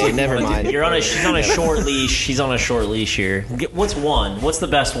 and then we'll Okay, see. never mind. She's on a short leash. She's on a short leash here. What's one? What's the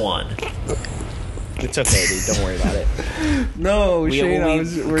best one? It's okay, dude. Don't worry about it. No, Shane,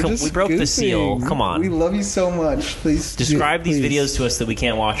 we broke the seal. goofing. Come on. We love you so much. Please Describe these please. videos to us that we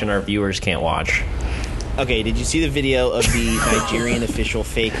can't watch and our viewers can't watch. Okay, did you see the video of the Nigerian official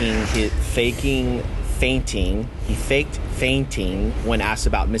faking fainting? He faked fainting when asked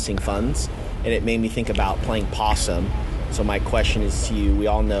about missing funds, and it made me think about playing possum. So my question is to you: we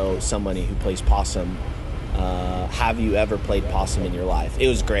all know somebody who plays possum. Have you ever played possum in your life? It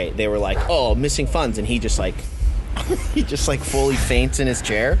was great. They were like, "Oh, missing funds," and he just like fully faints in his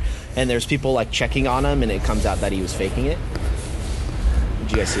chair, and there's people like checking on him, and it comes out that he was faking it.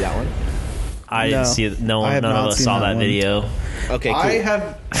 Did you guys see that one? I didn't see it. I have None of not us seen saw that one. video. Okay,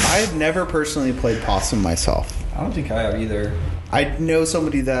 cool. I've never personally played possum myself. I don't think I have either. I know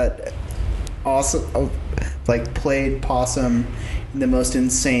somebody that also like played possum in the most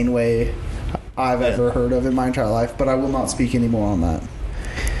insane way I've ever heard of in my entire life, but I will not speak anymore on that.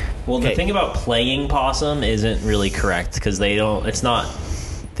 Well, the Okay. thing about playing possum isn't really correct because they don't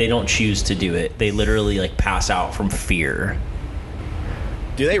choose to do it. They literally like pass out from fear.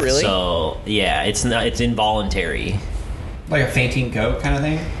 Do they really? So yeah, it's involuntary. Like a fainting goat kind of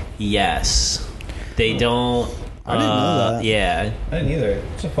thing? Yes, they don't. I didn't know that. Yeah, I didn't either.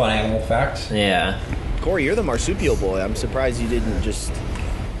 It's a fun animal fact. yeah. Corey, you're the marsupial boy. I'm surprised you didn't just.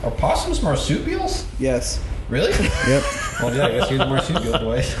 Are possums marsupials? Yes. Really? Yep. Well, yeah, I guess you're the marsupial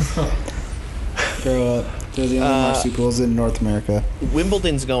boy. Grow up. They're the only marsupials in North America.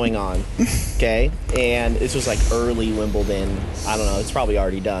 Wimbledon's going on, okay? And this was like early Wimbledon. I don't know, it's probably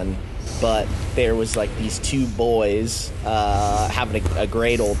already done. But there was like these two boys having a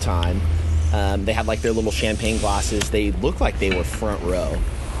great old time. They had like their little champagne glasses. They looked like they were front row.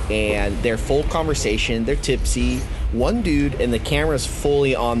 And they're full conversation. They're tipsy. One dude, and the camera's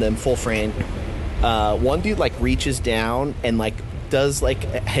fully on them, full frame. One dude like reaches down and like does like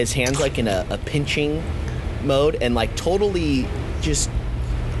his hands like in a pinching mode and like totally just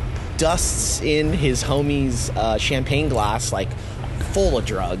dusts in his homie's champagne glass like full of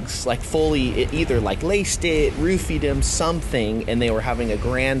drugs, like fully it either like laced it, roofied him, something, and they were having a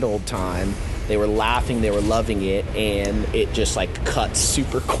grand old time. They were laughing, they were loving it, and it just like cut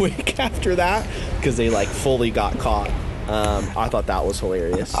super quick after that because they like fully got caught. I thought that was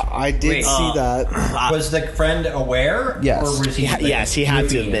hilarious. I did Wait. see that. Was the friend aware? Yes. Or was he, like, Yes, he had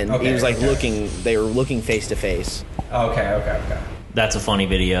to have looking been. at- Okay, he was like okay. looking. They were looking face to face. Okay. That's a funny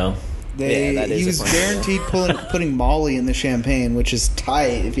video. Yeah, that is He a was funny guaranteed putting Molly in the champagne, which is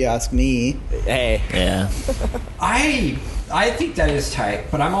tight if you ask me. Hey, Yeah. I think that is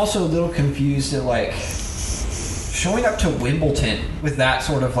tight, but I'm also a little confused at like showing up to Wimbledon with that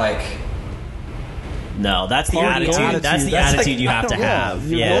sort of like. No, that's the Party attitude. attitude. That's the That's attitude like- you I have to don't know. have.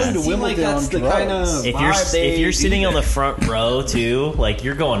 You're Yeah. going to Seem like Wimbledon that's on the kind drugs. of If vibe you're they sitting do. on the front row too, like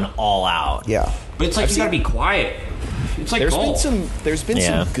you're going all out. Yeah. But it's like you gotta be quiet. It's like there's golf. been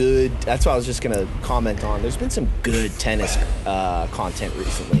Yeah. some good. That's what I was just gonna comment on. There's been some good tennis content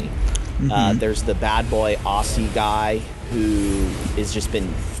recently. There's the bad boy Aussie guy who has just been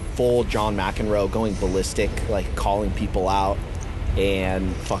full John McEnroe, going ballistic, like calling people out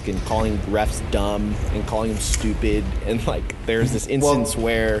and fucking calling refs dumb and calling them stupid. And like there's this instance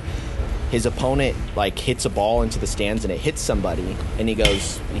where his opponent like hits a ball into the stands and it hits somebody, and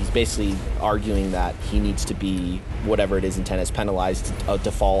he's basically arguing that he needs to be, whatever it is in tennis, penalized, a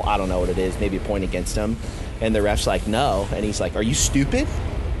default, I don't know what it is, maybe a point against him. And the ref's like, no. And he's like, are you stupid?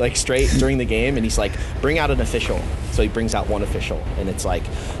 Like straight during the game. And he's like, bring out an official. So he brings out one official, and it's like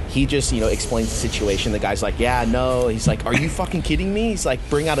he just explains the situation. The guy's like, yeah, no. He's like, are you fucking kidding me? He's like,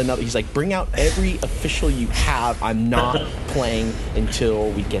 bring out another. He's like, bring out every official you have. I'm not playing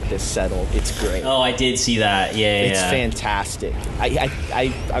until we get this settled. It's great. Oh, I did see that. Yeah, It's yeah. fantastic.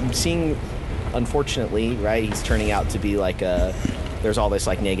 I'm seeing, unfortunately, right, he's turning out to be like there's all this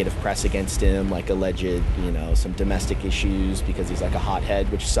like negative press against him, like alleged, some domestic issues because he's like a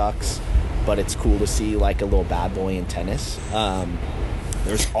hothead, which sucks. But it's cool to see like a little bad boy in tennis.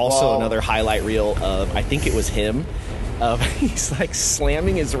 There's also another highlight reel of, I think it was him, he's like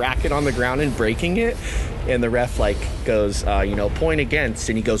slamming his racket on the ground and breaking it, and the ref like goes, point against,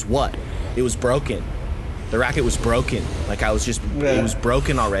 and he goes, what? It was broken. the racket was broken. Like it was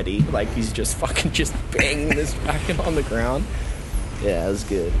broken already. Like he's just fucking just banging this racket on the ground. Yeah, it was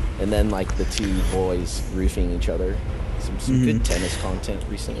good. And then like the two boys roofing each other. Some good tennis content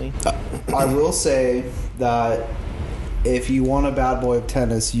recently. I will say that if you want a bad boy of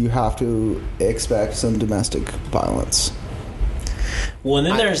tennis, you have to expect some domestic violence. Well, and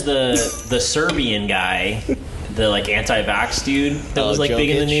then there's the Serbian guy, the like anti-vax dude that was like big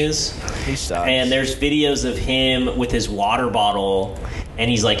in the news. He sucks. And there's videos of him with his water bottle, and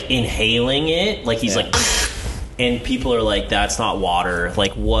he's like inhaling it, like he's like. And people are like, that's not water.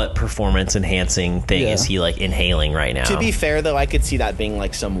 Like, what performance enhancing thing is he like inhaling right now? To be fair, though, I could see that being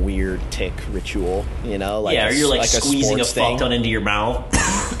like some weird tick ritual, you know? Like or you're like squeezing a fuck thing. ton into your mouth.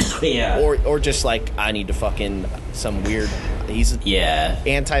 Yeah. Or just like, I need to fucking some weird. He's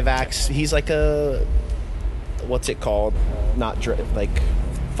anti-vax. He's like a. What's it called? Not like.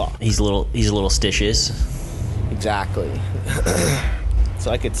 Fuck. He's a little stitches. Exactly.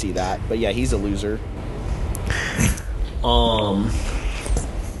 So I could see that. But yeah, he's a loser.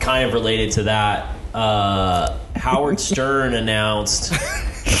 Kind of related to that, Howard Stern announced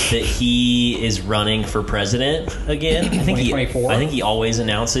that he is running for president again. I think 2024? I think he always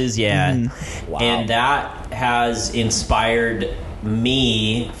announces, Wow. And that has inspired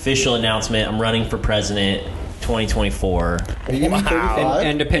me. Official announcement: I'm running for president 2024. Are you giving 35?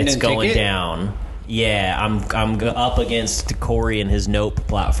 Independent It's going ticket? down. Yeah, I'm up against Corey and his Nope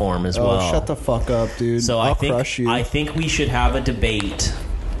platform as well. Oh, shut the fuck up, dude. So I'll I think crush you. I think we should have a debate.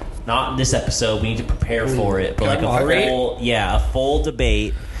 Not this episode. We need to prepare for it, but like a full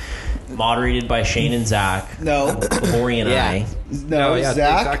debate, moderated by Shane and Zach. No. Corey and I. No, yeah,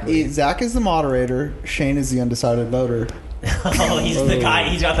 Zach. exactly. Zach is the moderator. Shane is the undecided voter. Oh, he's the guy.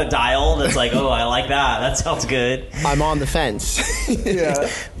 He's got the dial that's like, oh, I like that. That sounds good. I'm on the fence. Yeah.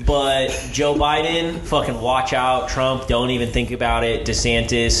 But Joe Biden, fucking watch out. Trump, don't even think about it.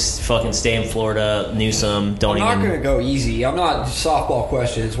 DeSantis, fucking stay in Florida. Newsom, don't I'm not even. going to go easy. I'm not softball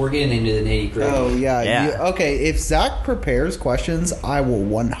questions. We're getting into the nitty gritty. Oh yeah. Yeah. Okay. If Zach prepares questions, I will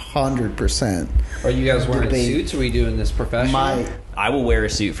 100%. Are you guys wearing Debate. suits? Or are we doing this professional? I will wear a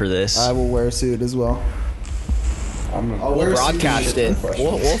suit for this. I will wear a suit as well. I'll wear a suit Broadcast it.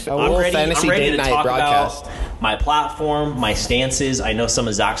 I'm ready, fantasy I'm ready date to night talk broadcast. about my platform, my stances. I know some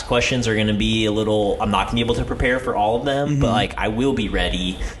of Zach's questions are going to be a little. I'm not going to be able to prepare for all of them, but like I will be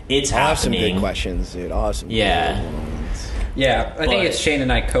ready. It's I'll have some happening. good questions, dude. I'll have some Yeah. good ones. Yeah, I think But- it's Shane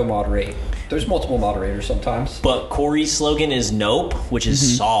and I co-moderate. There's multiple moderators sometimes. But Corey's slogan is Nope, which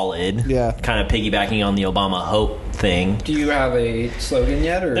is solid. Yeah. Kind of piggybacking on the Obama Hope thing. Do you have a slogan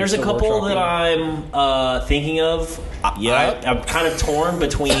yet? Or There's a still couple workshopping? that I'm thinking of. I'm kind of torn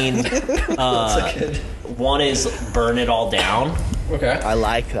between. One is Burn It All Down, Okay. I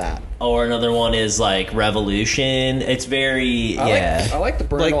like that. or another one is like Revolution. It's very I like the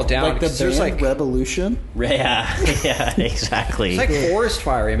burn it all down. Like the because there's band like Revolution. yeah, exactly. it's like forest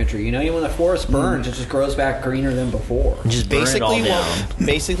fire imagery. You know, when the forest burns, it just grows back greener than before. Just burn it all down.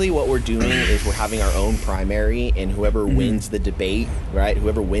 Basically what we're doing is we're having our own primary, and whoever wins the debate, right,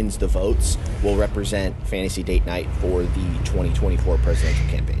 whoever wins the votes will represent Fantasy Date Night for the 2024 presidential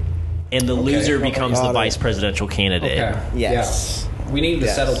campaign. And the loser becomes Got the it. vice presidential candidate. Okay. Yes. Yeah. We need to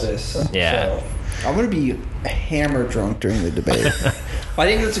Yes. settle this. Yeah. So, I'm gonna be hammer drunk during the debate. I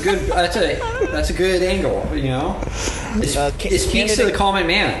think that's a good angle. You know, it speaks to the candidate- common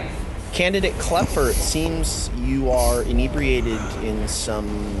man. Candidate Klepfer, it seems you are inebriated in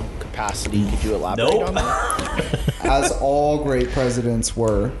some capacity. Could you elaborate Nope. on that? As all great presidents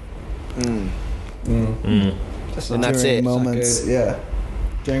were. And that's during it. moments, yeah.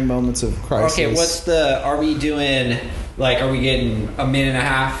 During moments of crisis. Okay, are we doing, like, are we getting a minute and a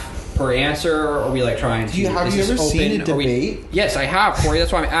half per answer, or are we, like, trying to... Have is you this ever seen a open? Are we- debate? Yes, I have, Corey.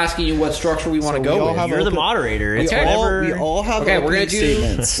 That's why I'm asking you what structure we want to So we go all with. have You're the open- moderator. It's we whatever. all have Okay, we're opening gonna do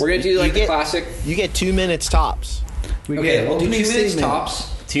statements. we're gonna do like the classic. You get 2 minutes tops. We Okay, get we'll do 2 opening minutes statement. tops.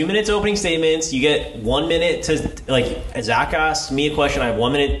 2 minutes opening statements. You get 1 minute to, like, Zach asks me a question. I have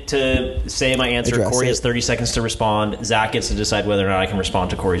 1 minute to say my answer. Address Corey it. has 30 seconds to respond. Zach gets to decide whether or not I can respond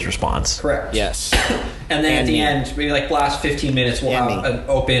to Corey's response. Correct. Yes. And then at And the me. end, maybe like last 15 minutes, we'll And have me. an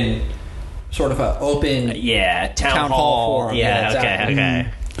open, sort of an open. Yeah, town Town hall forum. Yeah, Yeah, exactly. okay.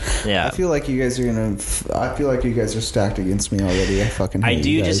 Yeah. I feel like you guys are gonna. I feel like you guys are stacked against me already. I fucking. I hate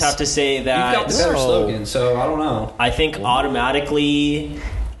do you just guys. have to say You've got the that better No. slogan, so I don't know. I think automatically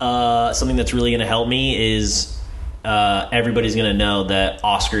something that's really going to help me is everybody's gonna know that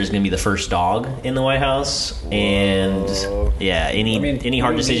Oscar is gonna be the first dog in the White House, and any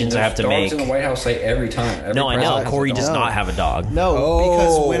hard decisions I have to make. Dogs in the White House like every time. Every No, I know president has Corey a does dog. not have a dog. No,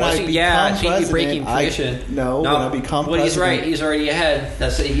 because when I become president, breaking I, tradition. no, when I become well, he's president, right. He's already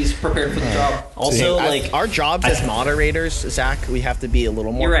ahead. He's prepared for the job. Also, Our jobs as moderators, Zach, we have to be a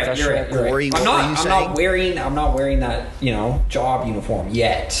little more You're right. professional. You're right. You're Corey, right. what were you saying? I'm not wearing that job uniform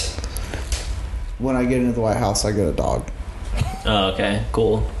yet. when I get into the White House, I get a dog. Oh, okay,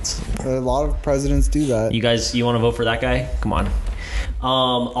 cool. A lot of presidents do that. You guys, you want to vote for that guy? Come on.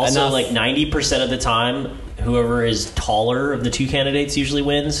 Also, Enough. like 90% of the time, whoever is taller of the two candidates usually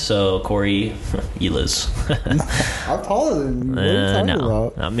wins. So Corey, you lose. I'm taller than you. What are you talking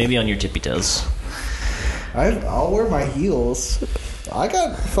about? Maybe on your tippy toes. I'll wear my heels. I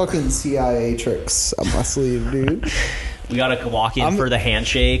got fucking CIA tricks up my sleeve, dude. We gotta walk in for the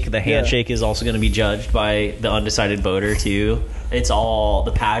handshake. The handshake is also going to be judged by the undecided voter too. It's all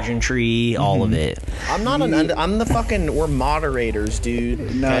the pageantry, all of it. I'm not I'm the fucking. We're moderators,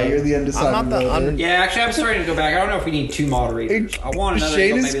 dude. No, okay? you're the undecided I'm not the. voter. Yeah, actually, I'm starting to go back. I don't know if we need two moderators. I want another.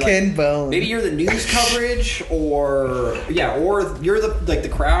 Shane maybe is like- Ken Bone. Maybe you're the news coverage, or you're the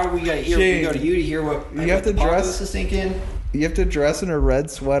crowd. We got to hear. We Shane, go to you to hear what you have to the populace dress- is thinking. You have to dress in a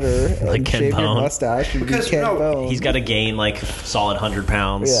red sweater Like and Ken shave your Bone. mustache and Because, be Ken no, Bone. He's got to gain like solid 100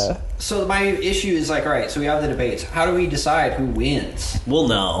 pounds. Yeah. So my issue is like, all right, so we have the debates. How do we decide who wins? We'll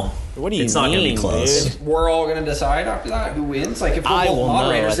know. What do you It's not gonna be mean, close. dude? We're all going to decide after that who wins. Like if we're I both will know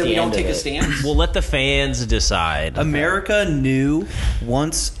moderators, at then the we don't end of take a it. stance. We'll let the fans decide. America knew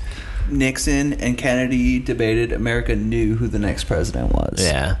once Nixon and Kennedy debated. America knew who the next president was.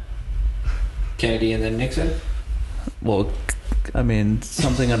 Yeah. Kennedy and then Nixon. Well, I mean,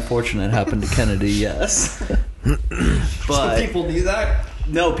 something unfortunate happened to Kennedy. Yes. But People knew that.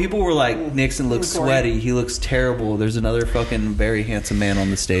 no, people were like, Nixon looks sweaty. He looks terrible. There's another fucking very handsome man on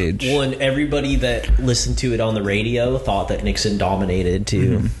the stage. Well, and everybody that listened to it on the radio thought that Nixon dominated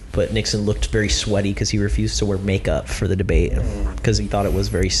too. But Nixon looked very sweaty because he refused to wear makeup for the debate because he thought it was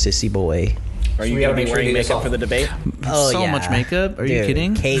very sissy boy. Are you we going gotta to be make sure wearing you get makeup this for the debate? Oh, So yeah. much makeup? Are you Dude,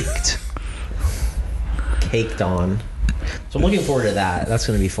 kidding? Caked. Caked on. So I'm looking forward to that. That's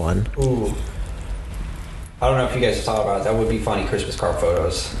going to be fun. Ooh. I don't know if you guys have thought about it. That would be funny Christmas card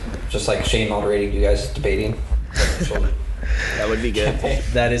photos. Just like Shane moderating, you guys debating. That would be good.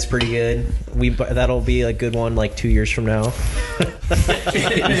 That is pretty good. That'll be a good one like 2 years from now.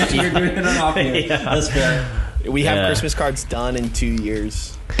 You're doing it on off here. Yeah. That's fair. We have Yeah. Christmas cards done in 2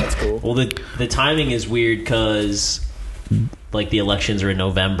 years. That's cool. Well, the timing is weird because like the elections are in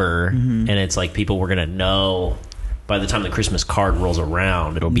November, and it's like people were gonna know by the time the Christmas card rolls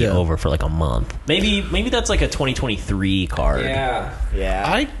around, it'll be Yeah. over for like a month. Maybe that's like a 2023 card. Yeah.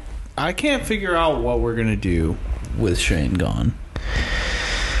 Yeah. I can't figure out what we're gonna do with Shane gone.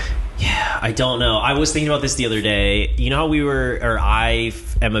 I don't know. I was thinking about this the other day. You know how I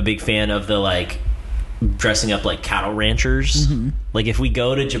am a big fan of the like dressing up like cattle ranchers. Like if we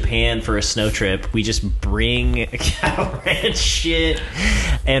go to Japan for a snow trip, we just bring cattle ranch shit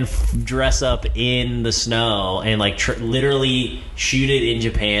and dress up in the snow and like literally shoot it in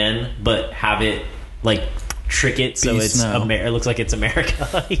Japan, but have it like trick it so Be it's snow. it looks like it's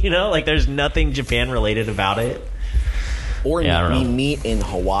America. You know, like there's nothing Japan related about it. Or Yeah, I don't we know. meet in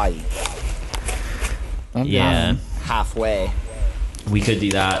Hawaii. I'm Yeah. down. Halfway. We could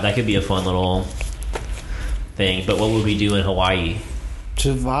do that. That could be a fun little thing. But what would we do in Hawaii?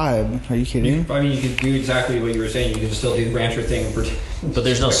 To vibe. Are you kidding? I mean, you could do exactly what you were saying. You could still do the rancher thing. But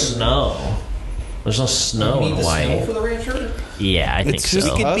there's no snow. There's no snow You in need the Hawaii. snow for the rancher? Yeah, I think It's just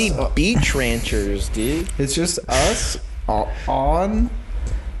so. We could be Us- beach ranchers, dude. It's just us on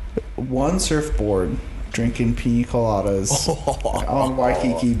one surfboard drinking pina coladas on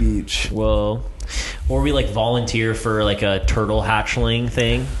Waikiki Beach. Whoa. Or we like volunteer for like a turtle hatchling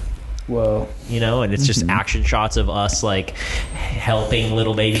thing, Whoa. you know, and it's just action shots of us like helping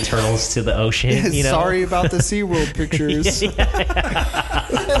little baby turtles to the ocean, you know. Sorry about the SeaWorld pictures.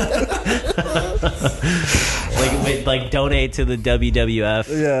 like donate to the WWF,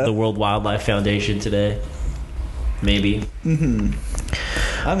 Yeah. the World Wildlife Foundation today. Maybe.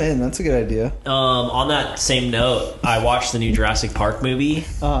 I'm in. That's a good idea. On that same note, I watched the new Jurassic Park movie.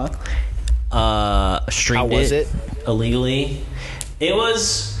 Streamed How was it? illegally. It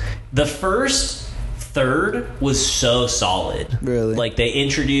was the first third was so solid. Really? Like they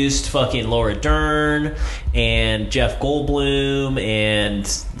introduced fucking Laura Dern and Jeff Goldblum and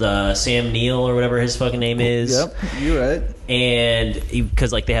the Sam Neill or whatever his fucking name is. Yep, you're right. And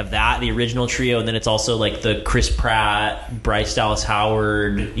because like they have that, the original trio, and then it's also like the Chris Pratt, Bryce Dallas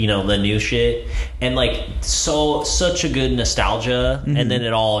Howard, you know, the new shit, and like such a good nostalgia, and then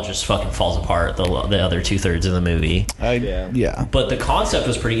it all just fucking falls apart the other 2/3 of the movie. Yeah. But the concept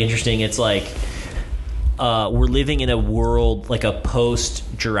was pretty interesting. It's like we're living in a world, like a post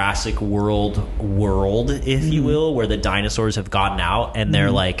Jurassic world, if you will, where the dinosaurs have gotten out and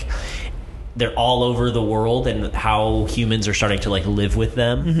they're like they're all over the world, and how humans are starting to like live with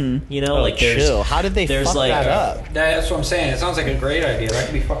them. You know, like there's Chill. How did they fuck like, that up? That's what I'm saying. It sounds like a great idea. That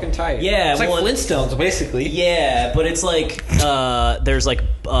could be fucking tight. Yeah, it's like well, Flintstones, basically. Yeah, but it's like there's like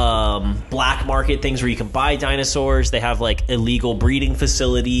black market things where you can buy dinosaurs. They have like illegal breeding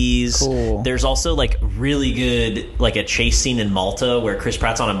facilities. Cool. There's also like really good like a chase scene in Malta where Chris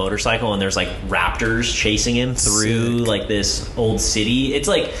Pratt's on a motorcycle and there's like raptors chasing him through like this old city. It's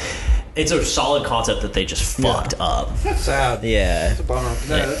like it's a solid concept that they just fucked up. That's sad. Yeah. That's a bummer.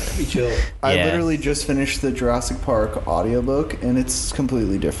 That could be chill. I Yeah. literally just finished the Jurassic Park audiobook, and it's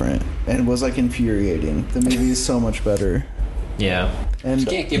completely different, and it was like infuriating. The movie is so much better. Yeah. And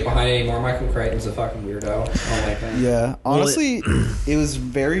Can't get behind it anymore. Michael Crichton's a fucking weirdo. I don't like that. yeah, honestly, it was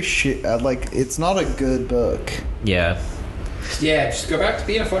very shit. Like, it's not a good book. Yeah. Yeah, just go back to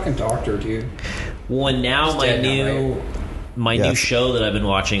being a fucking doctor, dude. Well, and now He's my dead now, new my new Yes. show that I've been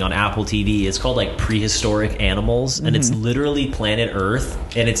watching on Apple TV is called like Prehistoric Animals, and it's literally Planet Earth,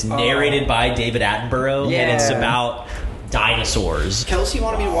 and it's narrated by David Attenborough, and it's Yeah. about dinosaurs. Kelsey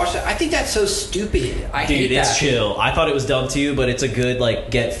wanted me to watch that. I think that's so stupid. I hate Dude, it's that. chill. I thought it was dumb too, but it's a good like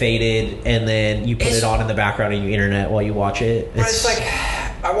get faded, and then you put It's- it on in the background on your internet while you watch it. But it's like,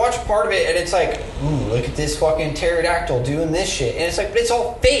 I watched part of it and it's like, ooh, look at this fucking pterodactyl doing this shit. And it's like, but it's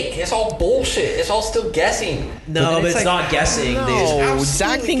all fake. It's all bullshit. It's all still guessing. no, but it's like, not guessing, dude. No,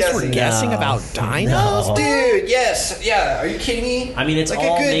 Zach absolutely thinks we're guessing. guessing No. about dinos? No. Dude, yes. Yeah, are you kidding me? I mean, it's like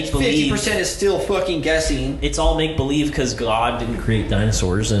all a good make-believe. 50% is still fucking guessing. It's all make believe because God didn't create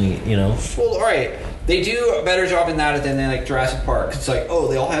dinosaurs, and you know. Well, alright. They do a better job in that than like Jurassic Park. It's like, oh,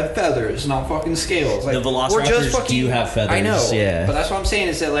 they all have feathers, not fucking scales. Like, The Velociraptors do have feathers, I know. yeah. But that's what I'm saying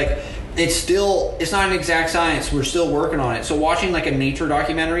is that like it's not an exact science. We're still working on it. So watching like a nature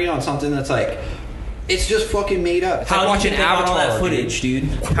documentary on something that's like it's just fucking made up. It's How like do you think watching they got all that Avatar, footage, dude?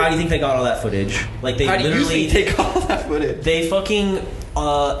 How do you think they got all that footage? Like they How do you literally think they got all that footage? they fucking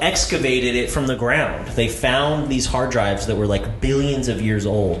excavated it from the ground. They found these hard drives that were like billions of years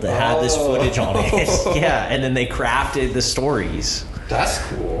old that had this footage on it. Yeah, and then they crafted the stories. That's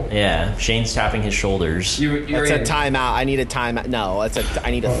cool. Yeah, Shane's tapping his shoulders. You're That's a in. timeout. I need a timeout. No,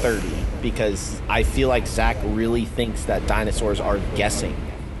 I need a 30 because I feel like Zach really thinks that dinosaurs are guessing.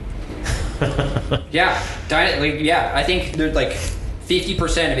 Yeah, I think there's like 50%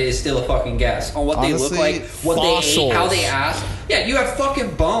 of it is still a fucking guess on what they look Honestly, like, what they ate, fossils. how they ask. Yeah, you have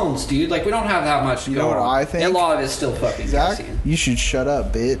fucking bones, dude. Like we don't have that much to You go know what on. I think? A lot of it's still fucking Zach, guessing. you should shut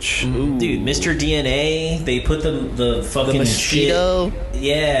up, bitch. Dude, Mr. DNA, they put the fucking mosquito? shit.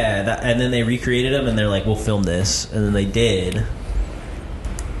 Yeah, and then they recreated them, and they're like, we'll film this. And then they did.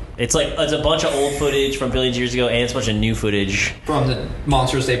 It's like, it's a bunch of old footage from billions of years ago, and it's a bunch of new footage. From the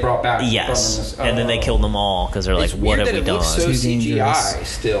monsters they brought back. Yes. From And then they killed them all, because they're like, It's what weird have that we it done? looks so Too CGI dangerous.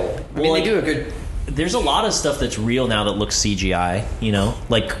 still. I mean, Well, they do a good. There's a lot of stuff that's real now that looks CGI, you know?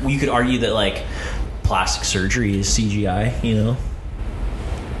 Like, you could argue that, like, plastic surgery is CGI, you know?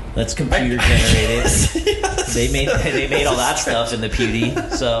 That's computer generated. They made all that stuff in the beauty.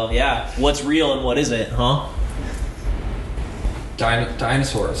 So, yeah. What's real and what isn't, huh?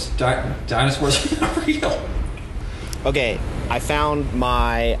 Dinosaurs. Dinosaurs are not real. Okay, I found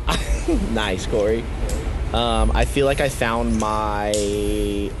my nice, Corey. I feel like I found my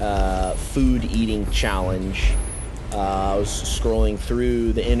food eating challenge. I was scrolling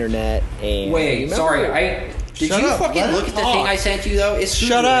through the internet and Wait, Remember- sorry. Did Shut you up, fucking let look him at the talk. thing I sent you though? It's food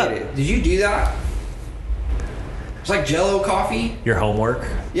Shut up. related. Did you do that? It's like Jello coffee. Your homework?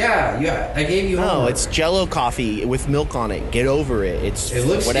 Yeah. I gave you. No, homework. it's Jello coffee with milk on it. Get over it. It's It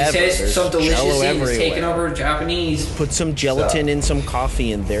looks. whatever. It says There's some delicious Jell-O thing is taking everywhere. over Japanese. Put some gelatin in some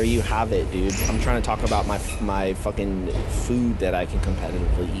coffee, and there you have it, dude. I'm trying to talk about my fucking food that I can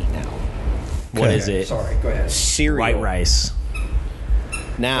competitively eat now. What is it? Sorry, go ahead. Cereal. White rice.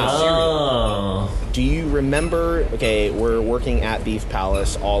 Now, Oh. do you remember? Okay, we're working at Beef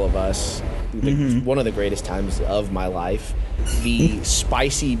Palace, all of us. One of the greatest times of my life. The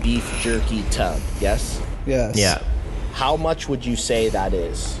spicy beef jerky tub. Yes. Yes. Yeah. How much would you say that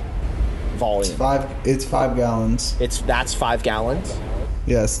is volume? It's 5 gallons. That's 5 gallons.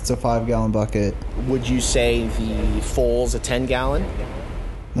 Yes, it's a 5-gallon bucket. Would you say the full's a 10-gallon?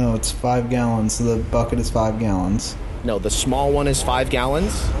 No, it's 5 gallons. So the bucket is 5 gallons. No, the small one is 5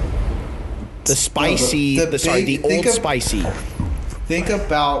 gallons. The spicy, No, the old spicy. Think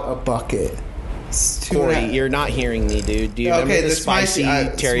about a bucket. It's two and Corey, a- you're not hearing me, dude. Do you remember the spicy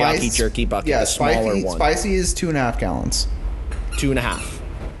teriyaki jerky bucket, Yeah, the smaller spicy, one? Spicy is 2.5 gallons. 2.5.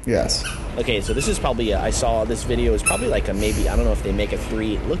 Yes. Okay, so this is probably I saw this video is probably like a maybe, I don't know if they make a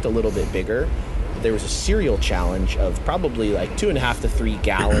 3. It looked a little bit bigger. There was a cereal challenge of probably like 2.5 to 3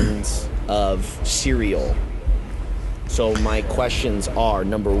 gallons of cereal. So my questions are,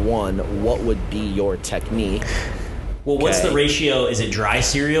 number 1, what would be your technique? Well, what's Okay. the ratio? Is it dry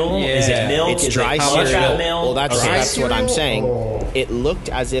cereal? Yeah. Is it milk? It's Is dry it how much cereal. fat milk? Well, that's Okay. what I'm saying. Oh. It looked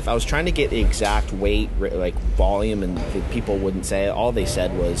as if I was trying to get the exact weight, like volume, and the people wouldn't say it. All they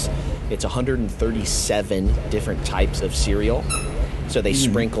said was it's 137 different types of cereal. So they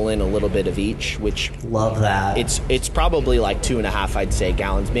sprinkle in a little bit of each, which Love that. it's probably like 2.5, I'd say,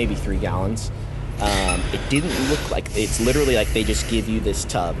 gallons, maybe 3 gallons. It didn't look like it's literally like they just give you this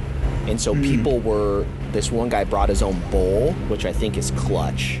tub, and so people were. This one guy brought his own bowl, which I think is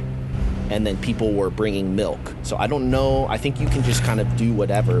clutch, and then people were bringing milk. So I don't know. I think you can just kind of do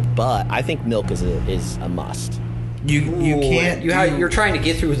whatever, but I think milk is a must. You can't. You're trying to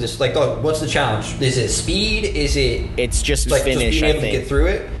get through this. Like, what's the challenge? Is it speed? Is it It's just like finish. just being I able to think. get through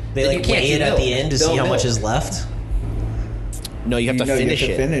it? They Then like you can't weigh do it at milk. the end to see Don't how much milk. is left. No, you have to finish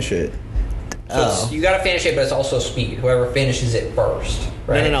it. Finish it. So it's- you got to finish it, but it's also speed. Whoever finishes it first.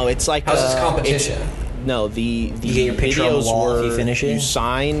 Right? No. It's like How's this it's- competition? No, the You get your picture on the videos wall if were you finish it? You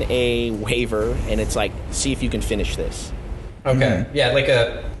sign a waiver, and it's like, see if you can finish this. Okay. Yeah, like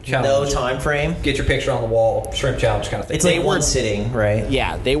a No challenge. time frame. Get your picture on the wall, shrimp challenge kind of thing. It's like one sitting, right?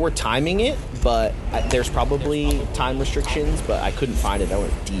 Yeah, they were timing it, but there's probably time restrictions, but I couldn't find it. I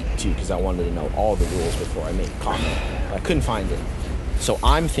went deep, too, because I wanted to know all the rules before I made a comment. I couldn't find it. So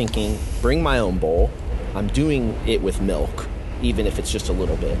I'm thinking, bring my own bowl. I'm doing it with milk, even if it's just a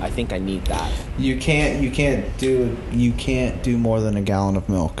little bit. I think I need that. You can't do more than a gallon of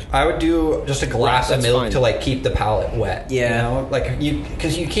milk. I would do just a glass of That's milk fine. to like keep the palate wet. Yeah. You know? Like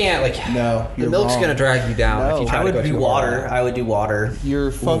because you can't like No, the you're milk's wrong. gonna drag you down No, if you try I to would go do too water. hard. I would do water.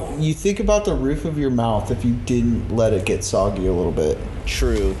 You think about the roof of your mouth if you didn't let it get soggy a little bit.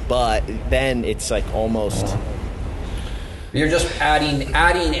 True, but then it's like almost... You're just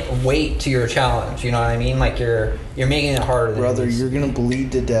adding weight to your challenge. You know what I mean? Like you're making it harder. Than Brother, it is. you're gonna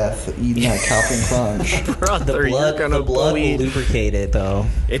bleed to death eating that Captain Crunch. Brother, The blood will bleed. lubricate it, though.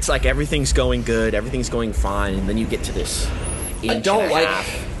 It's like everything's going good, everything's going fine, and then you get to this inch don't and a like-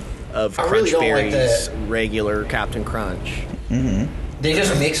 half of I Crunch really don't like Berries the- regular Captain Crunch. They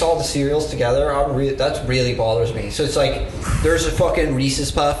just mix all the cereals together. That really bothers me. So it's like there's a fucking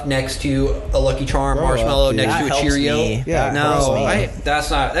Reese's Puff next to a Lucky Charm Grow up, marshmallow dude. next That to a helps Cheerio. me. Yeah, No, grow up.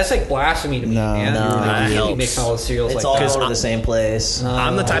 that's like blasphemy to me, No, man. no, Like, that you can't be helps. mixing all the cereals It's like all that. going to the same place.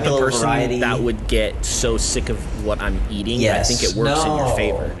 I'm the type a of little person variety. that would get so sick of what I'm eating. Yes. I think it works in your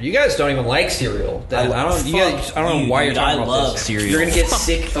favor. You guys don't even like cereal. I don't know why you're dude, talking I about love this. cereal. You're gonna get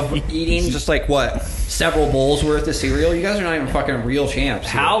sick of eating just like what several bowls worth of cereal. You guys are not even fucking real champs.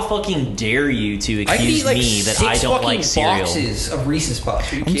 here. How fucking dare you to I could accuse eat like me that 6 I don't fucking like cereal? boxes of Reese's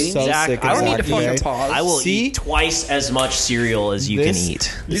Puffs. Are you I'm kidding? so Zach, sick I of don't need Zach to fucking today. pause. I will See? eat twice as much cereal as you This- can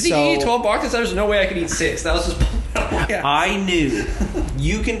eat. You think you eat 12 boxes? There's no way I could eat 6. That was just. Yeah. I knew.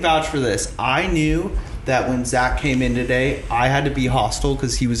 You can vouch for this. I knew that when Zach came in today, I had to be hostile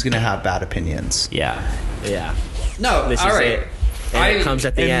because he was going to have bad opinions. Yeah. Yeah. No, This all is right. it. And it comes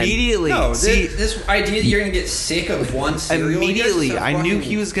at the end. Immediately. No, see, this idea that you're gonna get sick of one cereal. immediately, you guys are I knew fucking-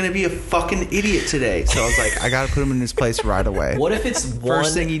 he was going to be a fucking idiot today. So I was like, I got to put him in his place right away. What if it's one?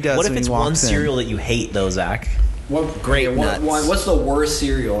 thing he does What if when he it's one walks in. cereal that you hate, though, Zach? Grape okay, nuts. what's the worst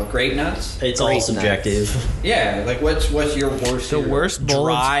cereal? Grape nuts? It's all Grape subjective. Yeah, like what's your worst? The cereal? worst bowl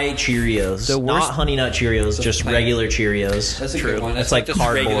of- Dry Cheerios, The worst- not Honey Nut Cheerios, just plain. regular Cheerios. That's a good one. That's It's like just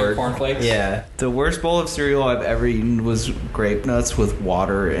regular cardboard. cornflakes. Yeah. The worst bowl of cereal I've ever eaten was grape nuts with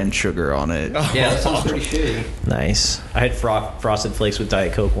water and sugar on it. Yeah, that sounds pretty shitty. Nice. I had Frosted Flakes with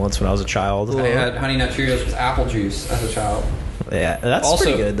Diet Coke once when I was a child. I had Honey Nut Cheerios with apple juice as a child. Yeah, that's also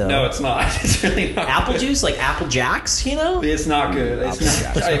pretty good though. No, it's not. It's really not. Apple good. juice, like Apple Jacks, you know? It's not good. It's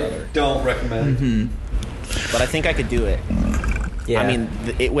not, I don't recommend. But I think I could do it. Yeah. I mean,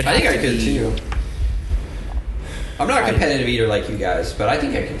 it would have I think to I could be... too. I'm not a competitive eater like you guys, but I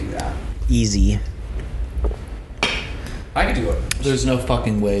think I could do that. easy. I could do it. There's no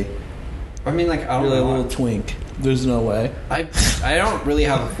fucking way. I mean, like I don't You're a know. little twink. There's no way. I don't really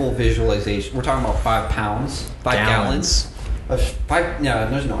have a full visualization. We're talking about 5 pounds, 5 gallons. Of 5? No,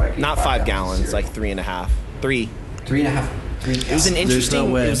 there's no way. I can Not eat 5 of gallons, cereal. like 3.5. 3. 3.5. It was an interesting.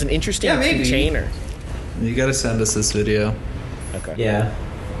 no way. It was an interesting Yeah, maybe. container. You gotta send us this video. Okay. Yeah.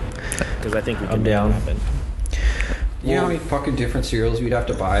 Because I think we can I'm make it down. happen. You know how many fucking different cereals we'd have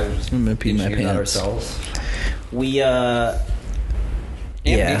to buy? Just I'm gonna pee my engineer that pants. ourselves. We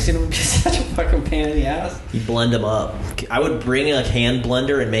And Yeah. mixing them just such a fucking pain in the ass. you blend them up. I would bring a hand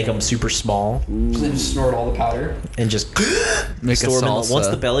blender and make them super small And then just snort all the powder. and just Make a store them. salsa. Once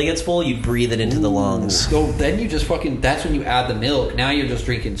the belly gets full, you breathe it into the lungs. So then you just fucking. That's when you add the milk. Now you're just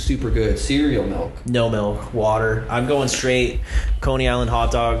drinking super good cereal milk. No milk, water. I'm going straight Coney Island hot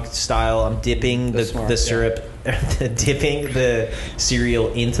dog style. I'm dipping That's smart, the yeah. syrup, dipping the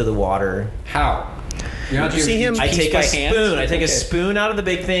cereal into the water. How? You're not Did you see him? I Piece take by a hand? spoon. I take a Okay. spoon out of the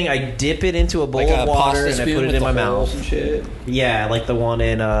big thing. I dip it into a bowl Like a of water pasta and I spoon put it with in the my holes mouth. and shit. Yeah, like the one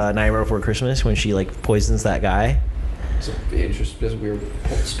in Nightmare Before Christmas when she like poisons that guy. It's a interesting, it's a weird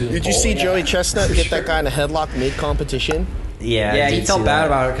spoon. Did you bowl, see yeah. Joey Chestnut For get sure. that guy in a headlock mid competition? Yeah, Yeah, I he did felt see bad that.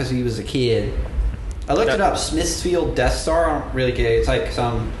 about it because he was a kid. I looked it up. Smithfield Death Star. I don't really get it. It's like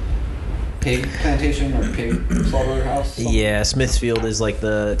some pig plantation or pig slaughterhouse. something. Yeah, Smithfield is like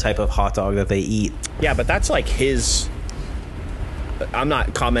the type of hot dog that they eat. Yeah, but that's like his. I'm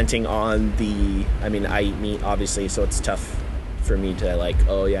not commenting on the. I mean, I eat meat obviously, so it's tough for me to like.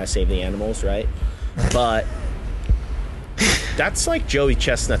 Oh yeah, save the animals, right? But that's like Joey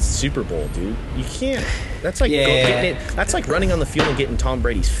Chestnut's Super Bowl, dude. You can't. That's like Yeah. getting it. That's like running on the field and getting Tom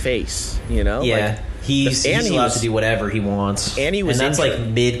Brady's face. You know? Yeah, Like, he's and allowed to do whatever he wants. and he was that's like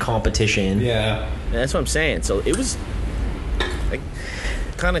injured. mid competition. Yeah. That's what I'm saying. So it was like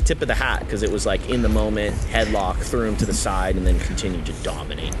kind of tip of the hat because it was like in the moment, headlock, threw him to the side, and then continued to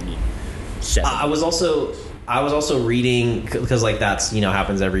dominate. And he set I was also reading because like that's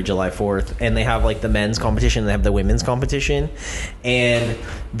happens every July 4th, and they have like the men's competition, they have the women's competition, and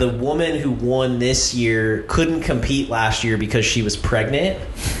the woman who won this year couldn't compete last year because she was pregnant,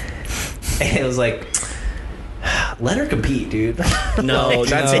 and it was like, let her compete, dude. no,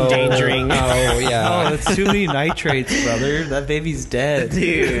 that's endangering. Oh yeah. Oh, that's too many nitrates, brother. That baby's dead.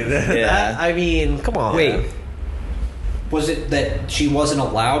 Dude. I mean, come on. Wait. Was it that she wasn't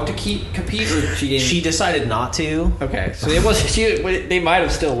allowed to compete, or she didn't? She decided not to. Okay, so it was she. They might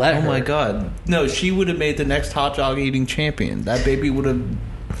have still let Oh her. my god. No, she would have made the next hot dog eating champion. That baby would have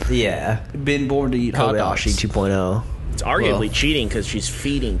Yeah. been born to eat hot dogs. Kobayashi 2.0. It's arguably Well. cheating because she's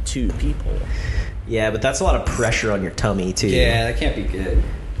feeding 2 people. Yeah, but that's a lot of pressure on your tummy too. Yeah, that can't be good.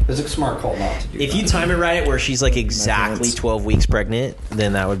 It's a smart call not to do. If that. you time it right, where she's like exactly pants. 12 weeks pregnant,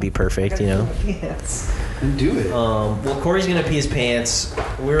 then that would be perfect. Then do it. Well, Corey's gonna pee his pants.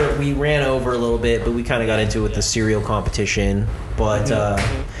 We ran over a little bit, but we kind of got into it with the cereal competition. But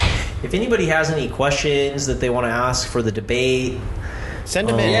if anybody has any questions that they want to ask for the debate, Send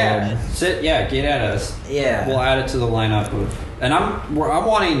them in. Yeah, get at us. Yeah. We'll add it to the lineup of, and I'm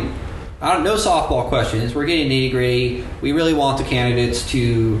wanting. I don't know softball questions. We're getting nitty gritty. We really want the candidates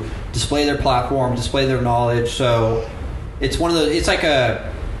to display their platform, display their knowledge. So it's one of those. It's like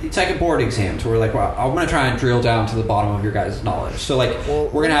a board exam. So we're like, well, I'm going to try and drill down to the bottom of your guys' knowledge. So like, Well,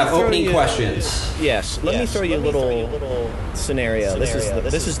 we're going to have throw opening you- questions. Yes. Let me throw you a little scenario.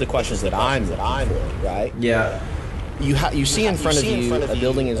 This is the questions that I'm looking for, right? yeah, You see in front of you a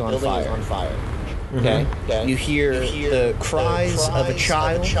building is on fire. Okay. You hear the cries of a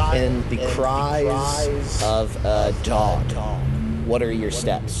child and the cries of a dog. What are your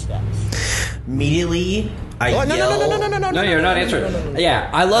steps? immediately I Oh, no, yell. No, you're not answering. Yeah,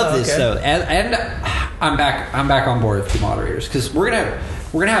 I love this okay. though, and I'm back on board with the moderators because we're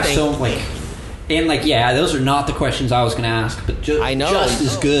gonna have so like. And like, yeah, those are not the questions I was going to ask, but I know. just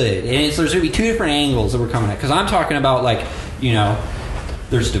as good. And there's going to be 2 different angles that we're coming at. Because I'm talking about like,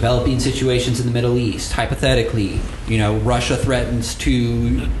 there's developing situations in the Middle East. Hypothetically, Russia threatens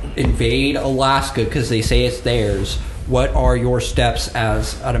to invade Alaska because they say it's theirs. What are your steps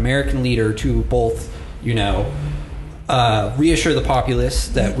as an American leader to both, reassure the populace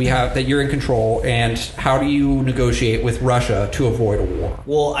that that you're in control, and how do you negotiate with Russia to avoid a war?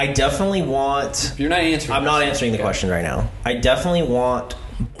 Well, I definitely want. You're not answering. I'm not answering the question right now. I definitely want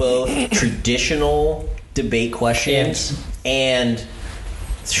both traditional debate questions and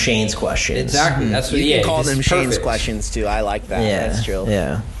Shane's questions. Exactly. That's what You can call this them is Shane's perfect. questions too. I like that. Yeah, That's true.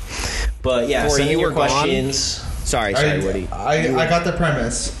 Yeah, but yeah, Corey, send in you your were gone? questions. Sorry, Woody. I got the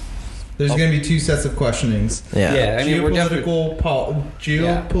premise. There's going to be 2 sets of questionings. Yeah, Yeah, I mean, we're definitely.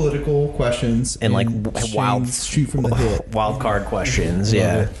 Geopolitical questions And like Shane's wild shoot from the hip. wild card questions.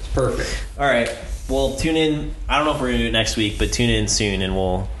 Yeah. It's perfect. All right. Well, tune in. I don't know if we're gonna do it next week, but tune in soon and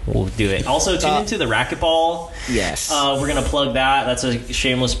we'll do it. Also, tune into the Racquetball. Yes. We're gonna plug that. That's a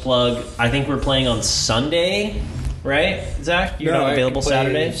shameless plug. I think we're playing on Sunday, right, Zach? You're not available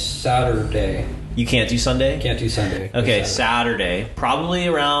Saturday. Saturday. You can't do Sunday. Can't do Sunday. Okay, Saturday. Probably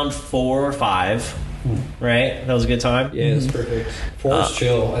around 4 or 5. Right? That was a good time. Yeah, it's perfect. 4 is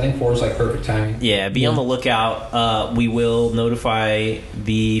chill. I think 4 is like perfect timing. Yeah, be on the lookout. We will notify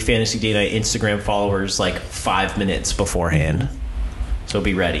the Fantasy Day Night Instagram followers like 5 minutes beforehand. So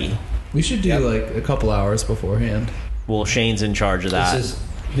be ready. We should do like a couple hours beforehand. Well, Shane's in charge of that.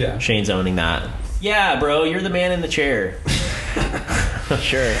 Shane's owning that. Yeah, bro, you're the man in the chair.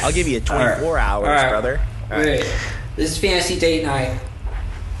 Sure. I'll give you 24 hours, brother. All right. Wait. This is Fantasy Date Night.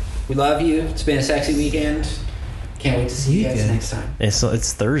 We love you. It's been a sexy weekend. Can't wait to see you guys next time.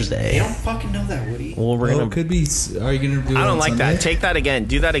 It's Thursday. They don't fucking know that, Woody. Well, we're gonna. It could be. Are you gonna do it I don't on like Sunday? that. Take that again.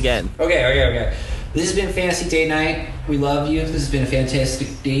 Do that again. Okay. This has been Fantasy Date Night. We love you. This has been a fantastic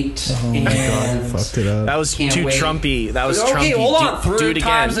date. Oh my god, you fucked it up. That was Can't too wait. Trumpy. That was Okay, Trumpy. hold on. Do it again.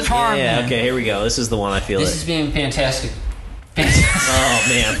 Time's the charm. Yeah. man. Okay. Here we go. This is the one I feel This it. has been fantastic. Oh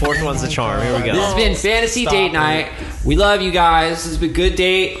man, fourth one's the charm. Here we go. This has been Fantasy Date Night. We love you guys. This has been a good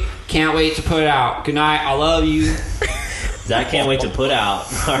date. Can't wait to put it out. Good night. I love you. Zach can't wait to put out.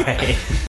 All right.